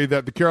yesterday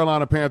that the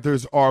Carolina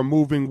Panthers are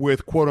moving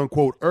with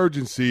quote-unquote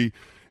urgency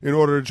in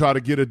order to try to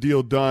get a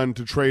deal done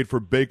to trade for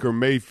Baker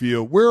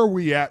Mayfield. Where are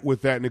we at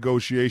with that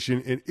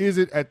negotiation, and is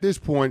it at this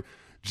point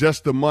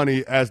just the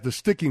money as the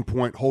sticking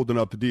point holding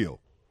up the deal?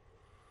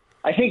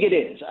 I think it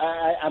is.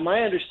 My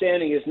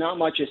understanding is not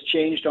much has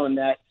changed on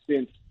that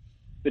since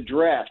the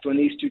draft when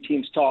these two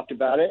teams talked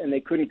about it, and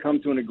they couldn't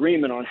come to an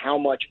agreement on how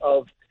much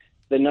of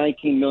the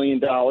 $19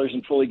 million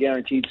in fully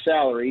guaranteed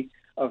salary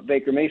of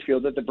Baker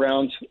Mayfield that the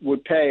Browns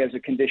would pay as a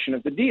condition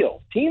of the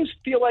deal. Teams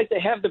feel like they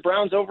have the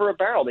Browns over a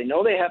barrel. They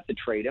know they have to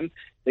trade him.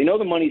 They know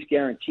the money's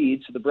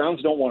guaranteed, so the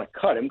Browns don't want to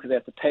cut him because they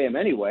have to pay him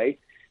anyway.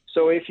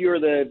 So if you're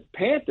the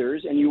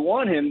Panthers and you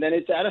want him, then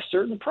it's at a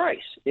certain price.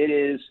 It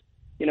is,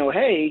 you know,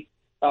 hey,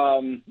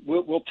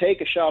 we'll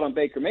take a shot on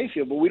Baker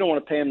Mayfield, but we don't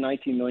want to pay him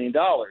 $19 million.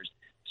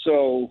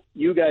 So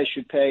you guys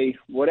should pay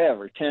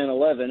whatever, 10,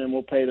 11, and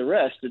we'll pay the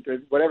rest.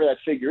 Whatever that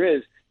figure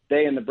is,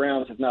 they and the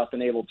Browns have not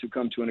been able to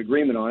come to an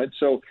agreement on it.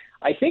 So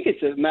I think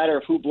it's a matter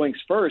of who blinks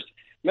first.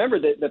 Remember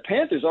that the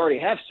Panthers already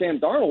have Sam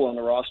Darnold on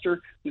the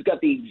roster, who's got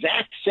the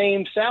exact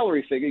same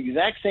salary figure,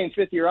 exact same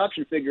fifth-year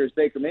option figure as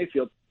Baker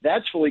Mayfield.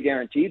 That's fully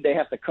guaranteed. They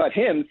have to cut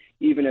him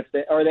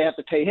they have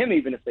to pay him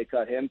even if they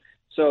cut him.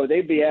 So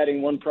they'd be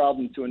adding one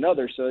problem to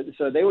another.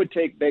 So they would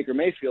take Baker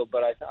Mayfield,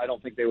 but I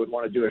don't think they would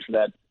want to do it for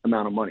that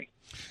amount of money.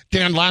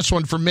 Dan, last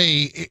one for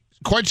me.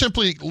 Quite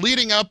simply,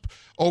 leading up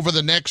over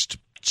the next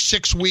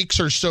 6 weeks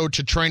or so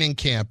to training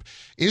camp,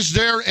 is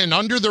there an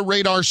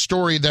under-the-radar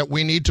story that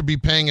we need to be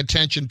paying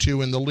attention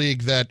to in the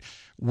league that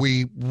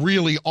we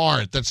really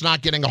aren't, that's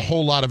not getting a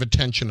whole lot of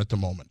attention at the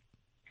moment?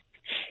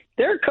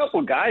 There are a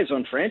couple guys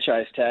on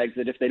franchise tags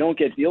that if they don't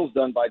get deals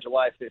done by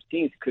July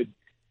 15th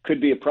could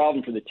be a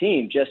problem for the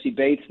team. Jesse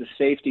Bates, the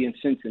safety in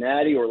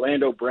Cincinnati,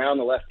 Orlando Brown,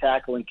 the left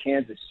tackle in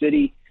Kansas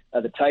City,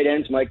 the tight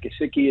ends, Mike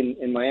Gesicki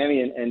in Miami,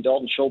 and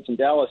Dalton Schultz in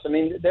Dallas. I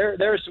mean, there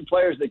are some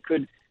players that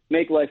could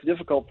make life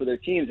difficult for their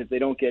teams if they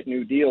don't get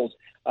new deals.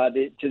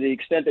 To the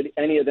extent that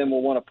any of them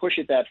will want to push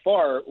it that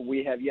far,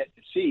 we have yet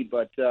to see.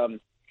 But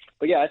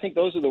yeah, I think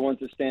those are the ones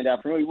that stand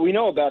out for me. We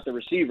know about the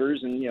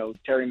receivers and, you know,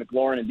 Terry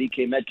McLaurin and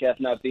DK Metcalf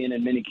not being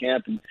in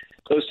minicamp, and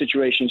those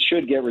situations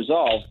should get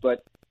resolved.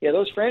 But yeah,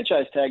 those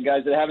franchise tag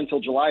guys that have until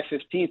July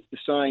 15th to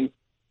sign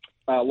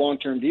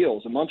long-term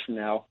deals a month from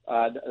now,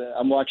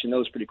 I'm watching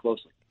those pretty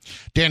closely.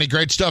 Danny,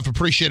 great stuff.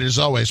 Appreciate it as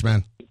always,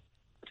 man.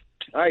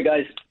 All right,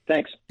 guys.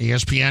 Thanks.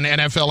 ESPN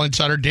NFL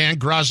insider Dan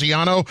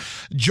Graziano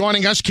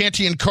joining us.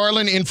 Canty and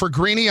Carlin in for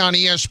Greeny on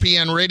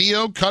ESPN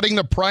Radio. Cutting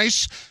the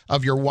price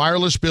of your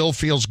wireless bill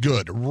feels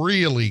good.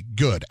 Really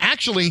good.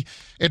 Actually,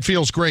 it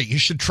feels great. You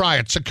should try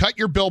it. So cut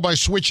your bill by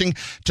switching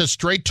to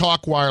Straight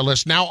Talk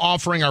Wireless, now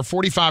offering our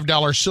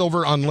 $45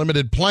 Silver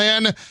Unlimited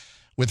plan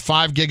with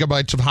 5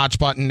 gigabytes of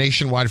hotspot and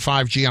nationwide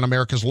 5G on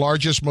America's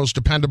largest, most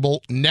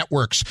dependable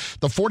networks.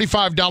 The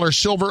 $45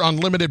 Silver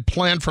Unlimited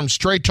plan from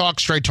Straight Talk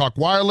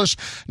Wireless.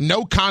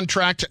 No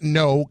contract,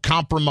 no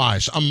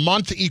compromise. A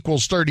month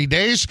equals 30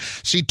 days.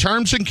 See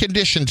terms and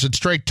conditions at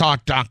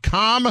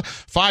straighttalk.com.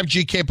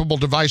 5G capable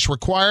device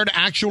required.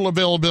 Actual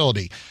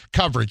availability,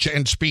 coverage,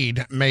 and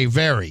speed may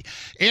vary.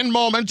 In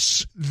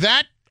moments,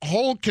 that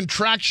whole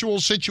contractual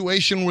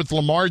situation with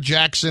Lamar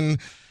Jackson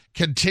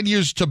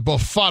continues to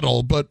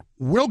befuddle, but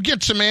we'll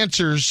get some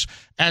answers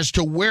as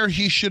to where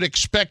he should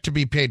expect to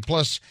be paid.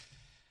 Plus,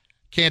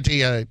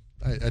 Canty, I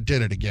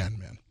did it again,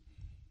 man.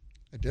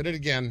 I did it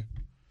again.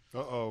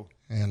 Uh-oh.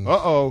 And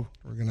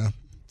we're going to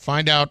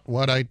find out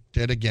what I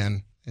did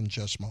again in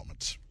just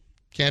moments.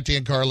 Canty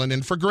and Carlin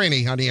in for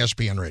Greeny on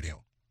ESPN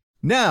Radio.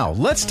 Now,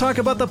 let's talk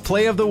about the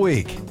play of the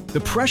week. The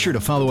pressure to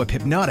follow up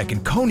Hypnotic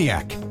and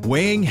Cognac,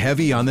 weighing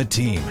heavy on the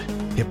team.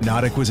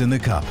 Hypnotic was in the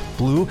cup,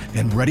 blue,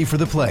 and ready for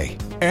the play.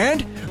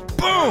 And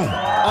boom!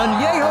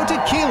 Añejo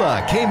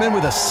Tequila came in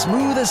with a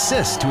smooth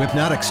assist to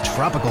Hypnotic's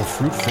tropical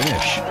fruit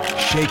finish.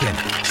 Shaken,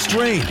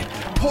 strained,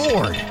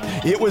 poured.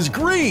 It was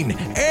green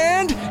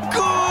and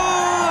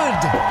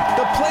good!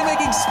 The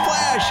playmaking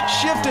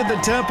splash shifted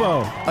the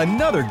tempo.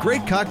 Another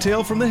great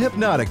cocktail from the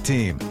Hypnotic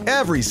team.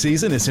 Every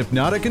season is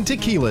Hypnotic and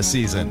Tequila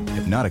season.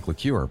 Hypnotic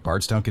Liqueur,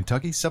 Bardstown,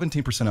 Kentucky,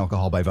 17%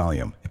 alcohol by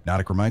volume.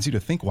 Hypnotic reminds you to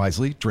think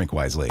wisely, drink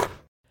wisely.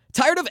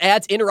 Tired of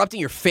ads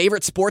interrupting your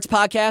favorite sports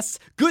podcasts?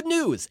 Good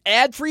news!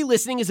 Ad-free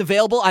listening is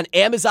available on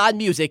Amazon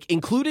Music,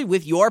 included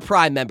with your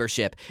Prime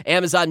membership.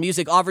 Amazon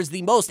Music offers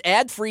the most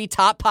ad-free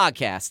top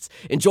podcasts.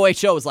 Enjoy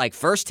shows like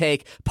First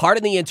Take,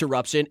 Pardon the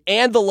Interruption,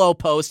 and The Low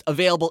Post,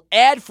 available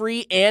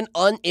ad-free and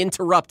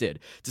uninterrupted.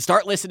 To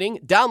start listening,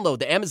 download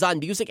the Amazon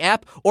Music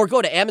app or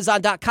go to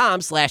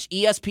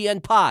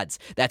amazon.com/ESPN Pods.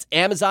 That's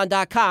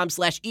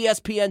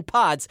amazon.com/ESPN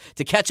Pods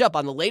to catch up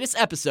on the latest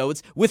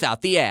episodes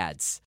without the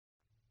ads.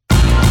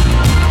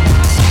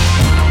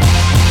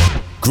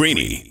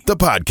 Greeny, the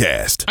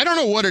podcast. I don't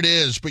know what it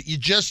is, but you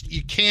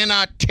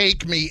cannot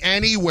take me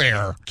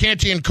anywhere.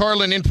 Canty and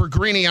Carlin in for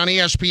Greeny on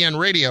ESPN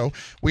Radio.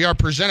 We are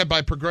presented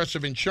by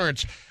Progressive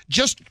Insurance.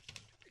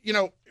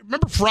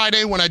 Remember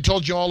Friday when I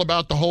told you all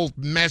about the whole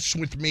mess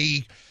with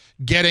me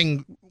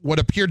getting what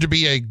appeared to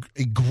be a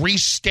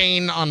grease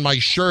stain on my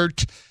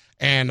shirt?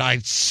 And I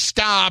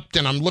stopped,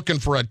 and I'm looking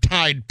for a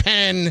Tide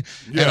pen,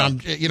 and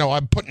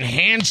I'm putting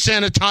hand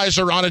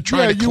sanitizer on it,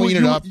 trying to clean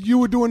it up. You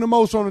were doing the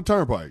most on the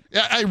turnpike.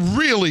 I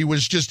really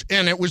was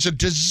and it was a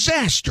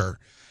disaster.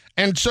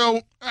 And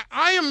so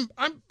I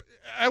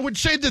would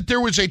say that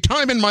there was a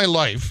time in my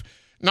life,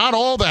 not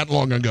all that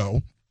long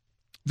ago,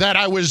 that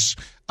I was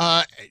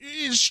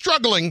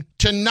struggling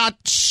to not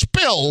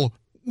spill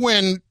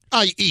when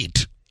I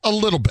eat a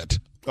little bit.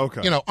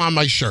 Okay. On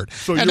my shirt.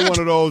 So you're one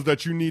of those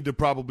that you need to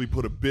probably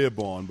put a bib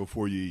on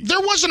before you eat.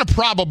 There wasn't a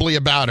probably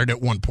about it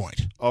at one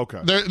point. Okay.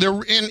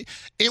 And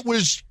it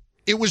was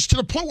to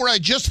the point where I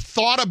just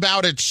thought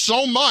about it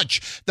so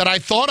much that I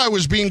thought I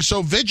was being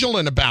so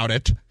vigilant about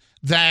it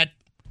that,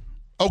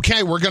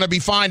 okay, we're going to be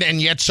fine, and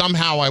yet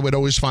somehow I would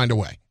always find a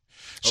way.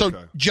 So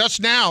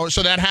just now,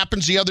 that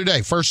happens the other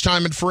day, first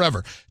time in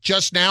forever.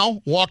 Just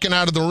now, walking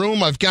out of the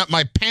room, I've got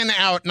my pen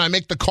out, and I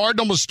make the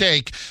cardinal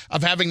mistake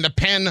of having the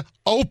pen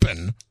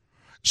open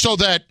so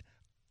that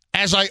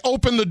as I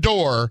open the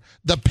door,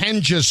 the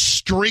pen just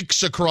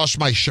streaks across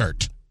my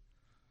shirt.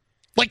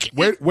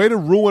 Way to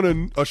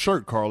ruin a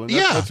shirt, Carlin.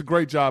 That's a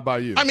great job by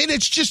you. I mean,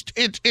 it's just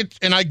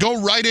and I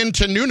go right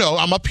into Nuno.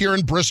 I'm up here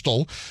in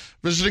Bristol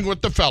visiting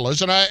with the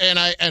fellas, and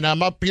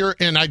I'm up here,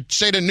 and I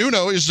say to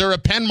Nuno, "Is there a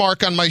pen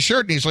mark on my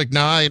shirt?" And he's like,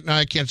 "No,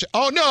 I can't say."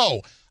 Oh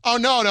no,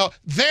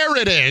 there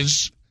it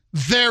is.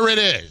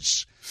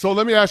 So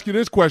let me ask you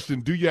this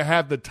question: do you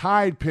have the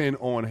Tide pen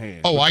on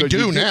hand? Oh, I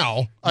do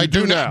now. I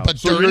do now. But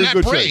so during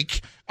that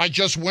break, I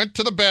just went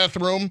to the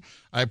bathroom.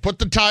 I put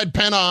the Tide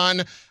pen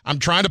on. I'm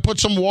trying to put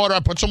some water. I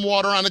put some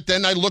water on it.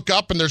 Then I look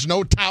up, and there's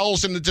no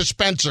towels in the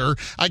dispenser.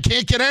 I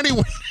can't get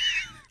anywhere.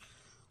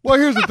 Well,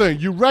 here's the thing.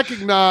 You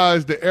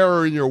recognize the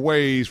error in your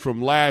ways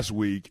from last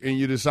week, and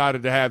you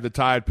decided to have the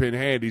Tide pen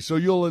handy, so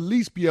you'll at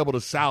least be able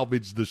to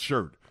salvage the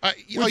shirt,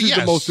 which is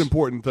the most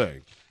important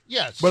thing.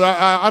 Yes. But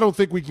I don't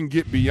think we can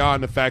get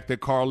beyond the fact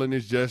that Carlin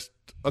is just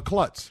a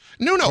klutz.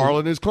 No.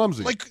 Carlin is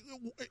clumsy. Like,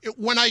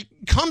 when I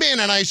come in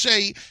and I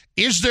say,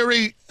 is there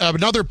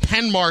another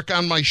pen mark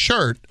on my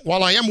shirt,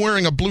 while I am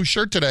wearing a blue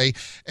shirt today,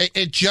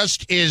 it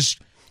just is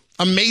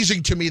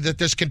amazing to me that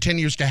this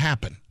continues to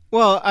happen.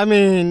 Well, I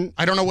mean,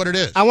 I don't know what it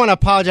is. I want to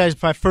apologize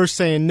by first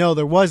saying no,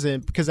 there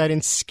wasn't, because I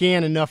didn't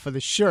scan enough of the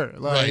shirt.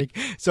 Right.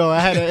 So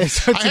I had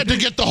to. I had to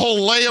get the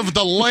whole lay of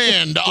the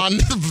land on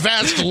the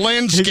vast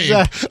landscape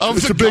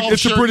of the golf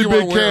It's a pretty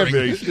big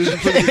canvas.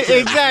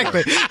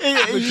 Exactly.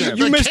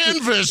 The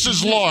canvas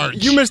is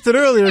large. You missed it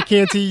earlier,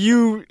 Canty.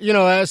 You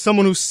know, as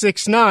someone who's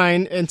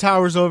 6'9" and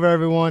towers over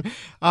everyone,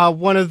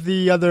 one of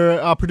the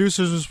other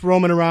producers was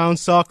roaming around,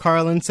 saw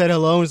Carlin, said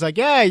hello, and was like,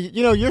 "Yeah,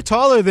 you're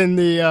taller than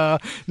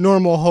the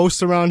normal host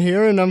around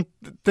here." And I'm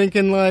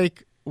thinking,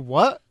 like,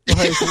 what?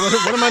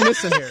 What am I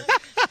missing here?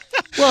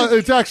 Well,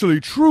 it's actually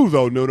true,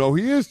 though, Nuno.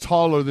 He is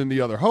taller than the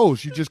other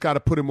host. You just got to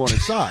put him on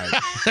his side.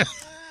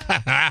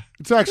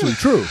 It's actually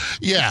true.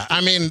 Yeah,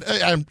 I mean,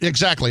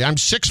 exactly. I'm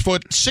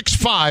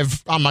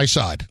 6'5" on my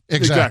side.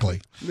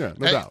 Exactly. Yeah,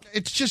 no doubt.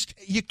 It's just,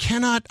 you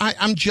cannot,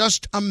 I'm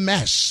just a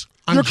mess.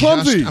 You're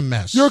clumsy. Just a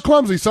mess. You're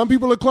clumsy. Some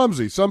people are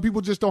clumsy. Some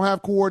people just don't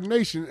have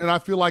coordination, and I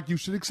feel like you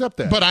should accept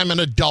that. But I'm an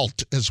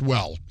adult as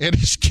well. It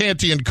is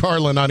Canty and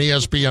Carlin on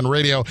ESPN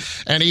Radio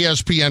and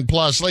ESPN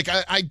Plus. Like,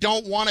 I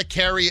don't want to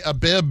carry a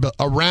bib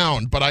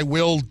around, but I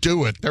will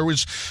do it.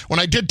 When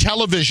I did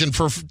television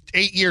for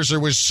 8 years, there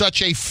was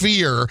such a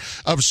fear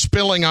of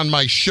spilling on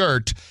my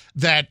shirt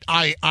that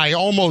I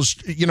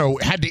almost,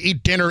 had to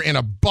eat dinner in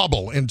a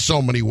bubble in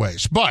so many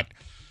ways. But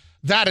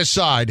that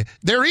aside,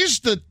 there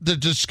is the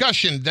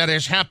discussion that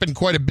has happened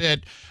quite a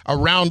bit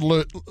around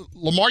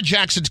Lamar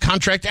Jackson's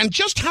contract and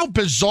just how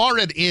bizarre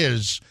it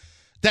is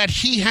that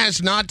he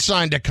has not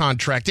signed a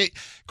contract.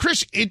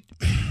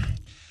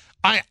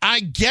 I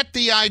get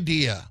the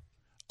idea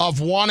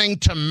of wanting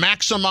to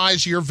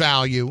maximize your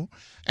value,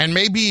 and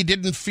maybe he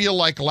didn't feel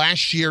like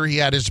last year he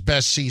had his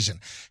best season.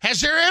 Has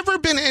there ever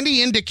been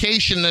any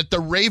indication that the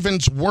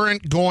Ravens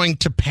weren't going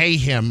to pay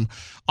him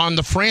on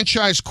the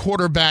franchise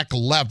quarterback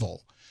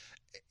level?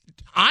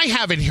 I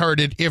haven't heard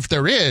it. If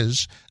there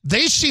is,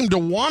 they seem to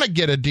want to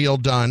get a deal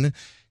done.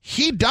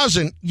 He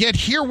doesn't, yet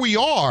here we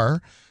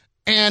are.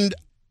 And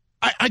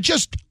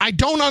I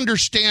don't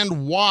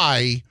understand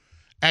why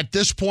at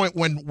this point,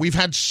 when we've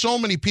had so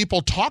many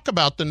people talk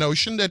about the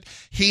notion that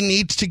he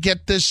needs to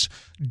get this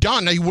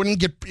done.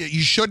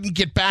 You shouldn't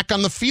get back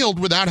on the field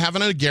without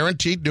having a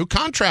guaranteed new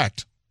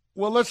contract.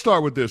 Well, let's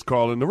start with this,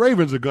 Carlin. The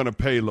Ravens are going to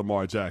pay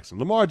Lamar Jackson.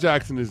 Lamar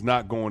Jackson is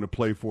not going to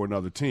play for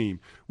another team.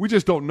 We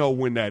just don't know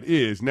when that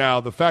is.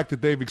 Now, the fact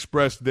that they've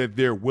expressed that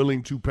they're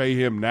willing to pay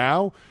him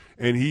now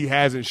and he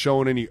hasn't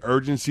shown any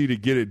urgency to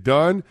get it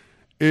done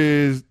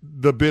is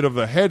the bit of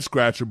a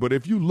head-scratcher. But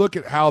if you look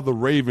at how the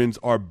Ravens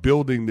are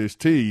building this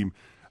team,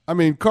 I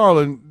mean,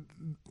 Carlin,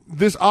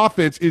 this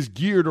offense is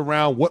geared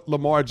around what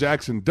Lamar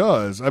Jackson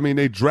does. I mean,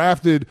 they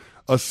drafted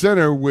a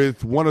center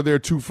with one of their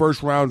 2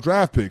 first-round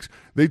draft picks.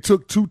 They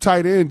took 2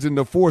 tight ends in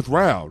the 4th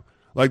round.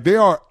 Like, they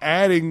are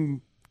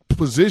adding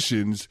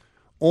positions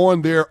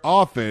on their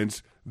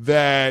offense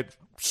that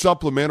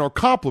supplement, or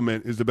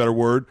complement is the better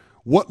word,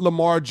 what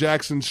Lamar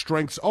Jackson's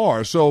strengths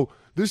are. So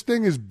this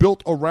thing is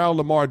built around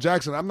Lamar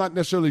Jackson. I'm not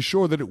necessarily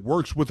sure that it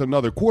works with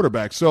another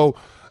quarterback. So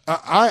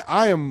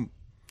I am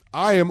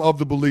of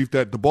the belief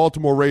that the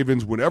Baltimore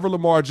Ravens, whenever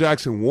Lamar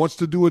Jackson wants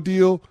to do a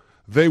deal,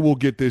 they will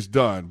get this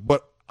done.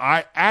 But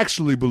I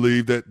actually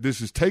believe that this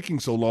is taking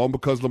so long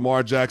because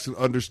Lamar Jackson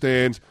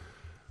understands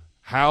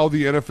how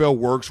the NFL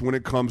works when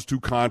it comes to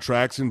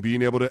contracts and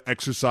being able to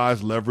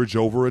exercise leverage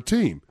over a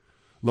team.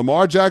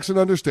 Lamar Jackson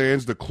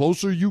understands the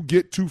closer you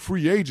get to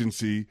free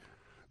agency,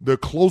 the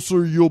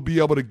closer you'll be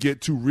able to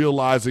get to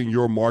realizing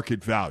your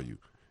market value.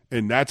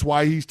 And that's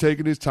why he's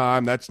taking his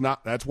time. That's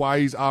why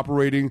he's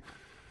operating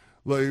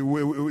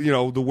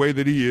the way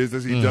that he is.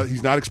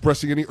 He's not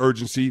expressing any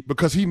urgency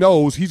because he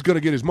knows he's going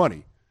to get his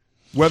money.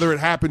 Whether it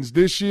happens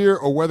this year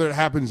or whether it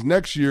happens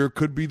next year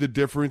could be the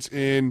difference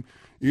in,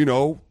 $3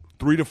 to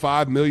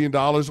 $5 million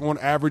on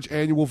average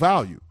annual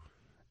value.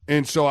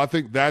 And so I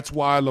think that's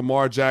why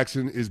Lamar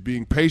Jackson is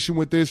being patient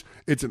with this.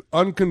 It's an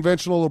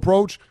unconventional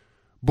approach,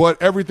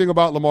 but everything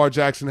about Lamar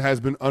Jackson has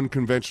been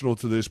unconventional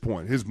to this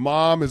point. His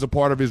mom is a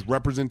part of his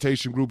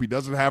representation group. He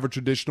doesn't have a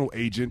traditional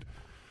agent.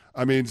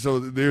 I mean, so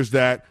there's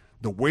that.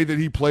 The way that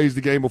he plays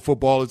the game of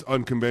football is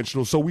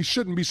unconventional. So we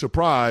shouldn't be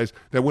surprised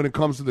that when it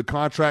comes to the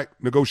contract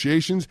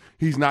negotiations,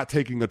 he's not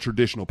taking a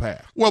traditional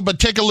path. Well, but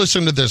take a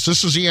listen to this.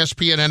 This is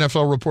ESPN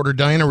NFL reporter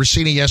Diana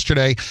Rossini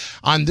yesterday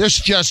on This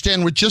Just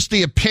In with just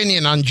the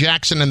opinion on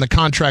Jackson and the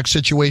contract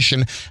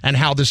situation and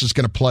how this is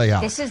going to play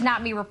out. This is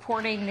not me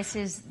reporting. This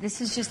is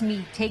just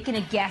me taking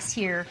a guess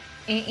here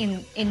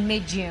in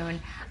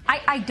mid-June.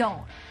 I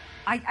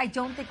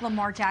don't think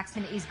Lamar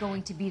Jackson is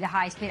going to be the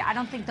highest paid. I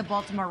don't think the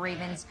Baltimore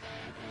Ravens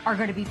are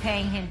going to be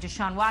paying him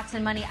Deshaun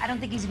Watson money. I don't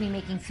think he's going to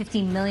be making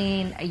 $15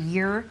 million a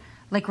year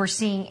like we're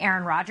seeing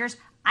Aaron Rodgers.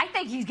 I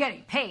think he's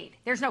getting paid.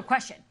 There's no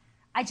question.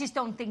 I just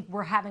don't think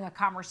we're having a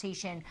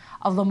conversation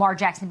of Lamar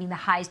Jackson being the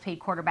highest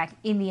paid quarterback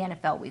in the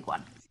NFL Week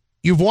 1.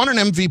 You've won an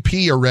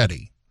MVP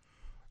already.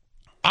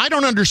 I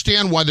don't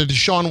understand why the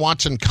Deshaun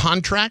Watson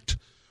contract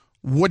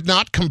would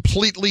not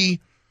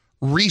completely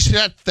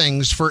reset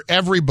things for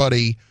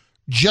everybody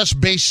just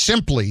based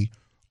simply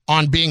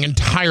on being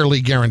entirely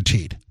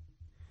guaranteed.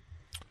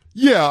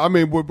 Yeah, I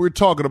mean, we're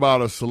talking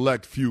about a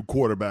select few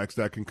quarterbacks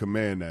that can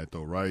command that,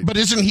 though, right? But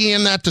isn't he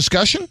in that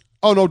discussion?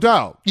 Oh, no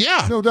doubt.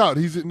 Yeah. No doubt.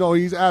 He's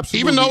absolutely.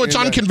 Even though it's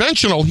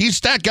unconventional, he's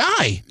that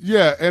guy.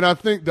 Yeah, and I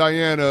think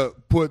Diana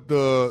put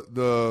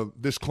the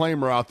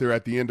disclaimer out there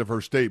at the end of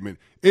her statement.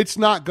 It's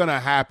not going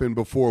to happen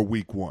before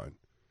Week 1.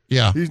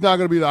 Yeah. He's not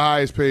going to be the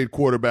highest paid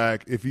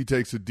quarterback if he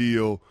takes a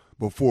deal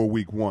before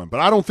Week 1. But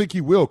I don't think he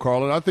will,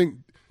 Carlin. I think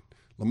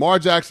Lamar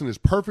Jackson is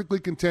perfectly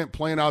content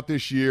playing out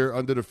this year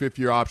under the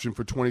 5th-year option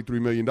for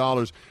 $23 million.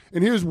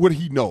 And here's what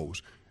he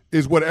knows,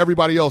 is what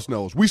everybody else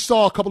knows. We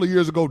saw a couple of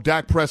years ago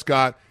Dak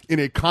Prescott in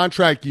a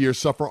contract year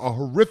suffer a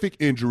horrific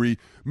injury,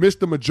 missed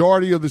the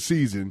majority of the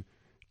season,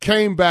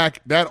 came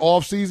back that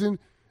offseason,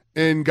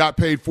 and got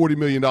paid $40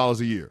 million a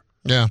year.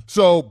 Yeah.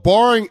 So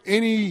barring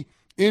any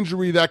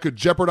injury that could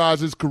jeopardize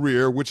his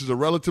career, which is a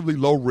relatively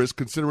low risk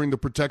considering the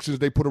protections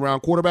they put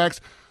around quarterbacks,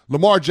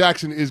 Lamar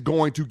Jackson is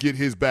going to get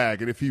his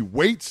bag. And if he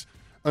waits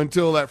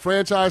until that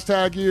franchise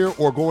tag year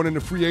or going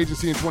into free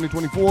agency in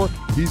 2024,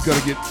 he's going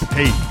to get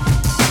paid.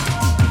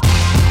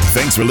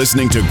 Thanks for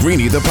listening to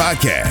Greeny the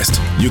podcast.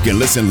 You can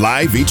listen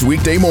live each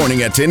weekday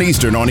morning at 10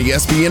 Eastern on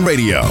ESPN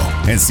Radio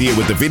and see it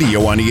with the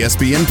video on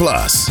ESPN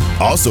Plus.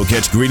 Also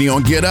catch Greeny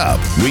on Get Up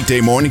weekday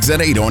mornings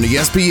at 8 on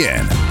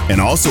ESPN and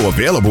also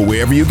available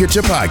wherever you get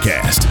your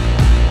podcast.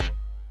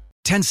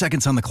 10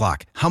 seconds on the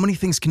clock. How many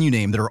things can you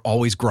name that are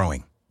always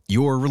growing?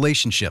 Your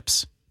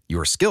relationships,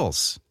 your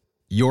skills,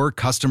 your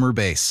customer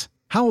base.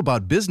 How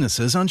about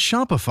businesses on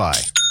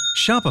Shopify?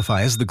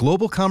 Shopify is the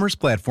global commerce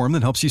platform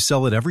that helps you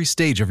sell at every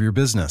stage of your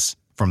business.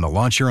 From the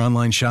launch your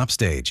online shop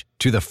stage,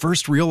 to the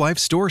first real-life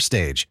store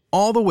stage,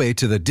 all the way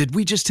to the did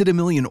we just hit a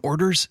million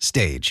orders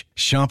stage.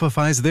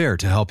 Shopify's there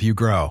to help you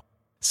grow.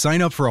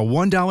 Sign up for a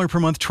 $1 per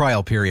month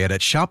trial period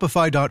at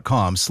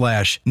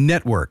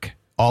shopify.com/network,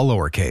 all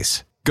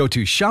lowercase. Go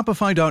to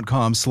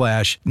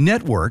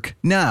shopify.com/network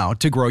now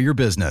to grow your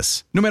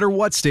business, no matter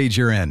what stage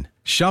you're in.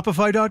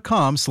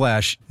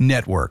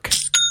 Shopify.com/network.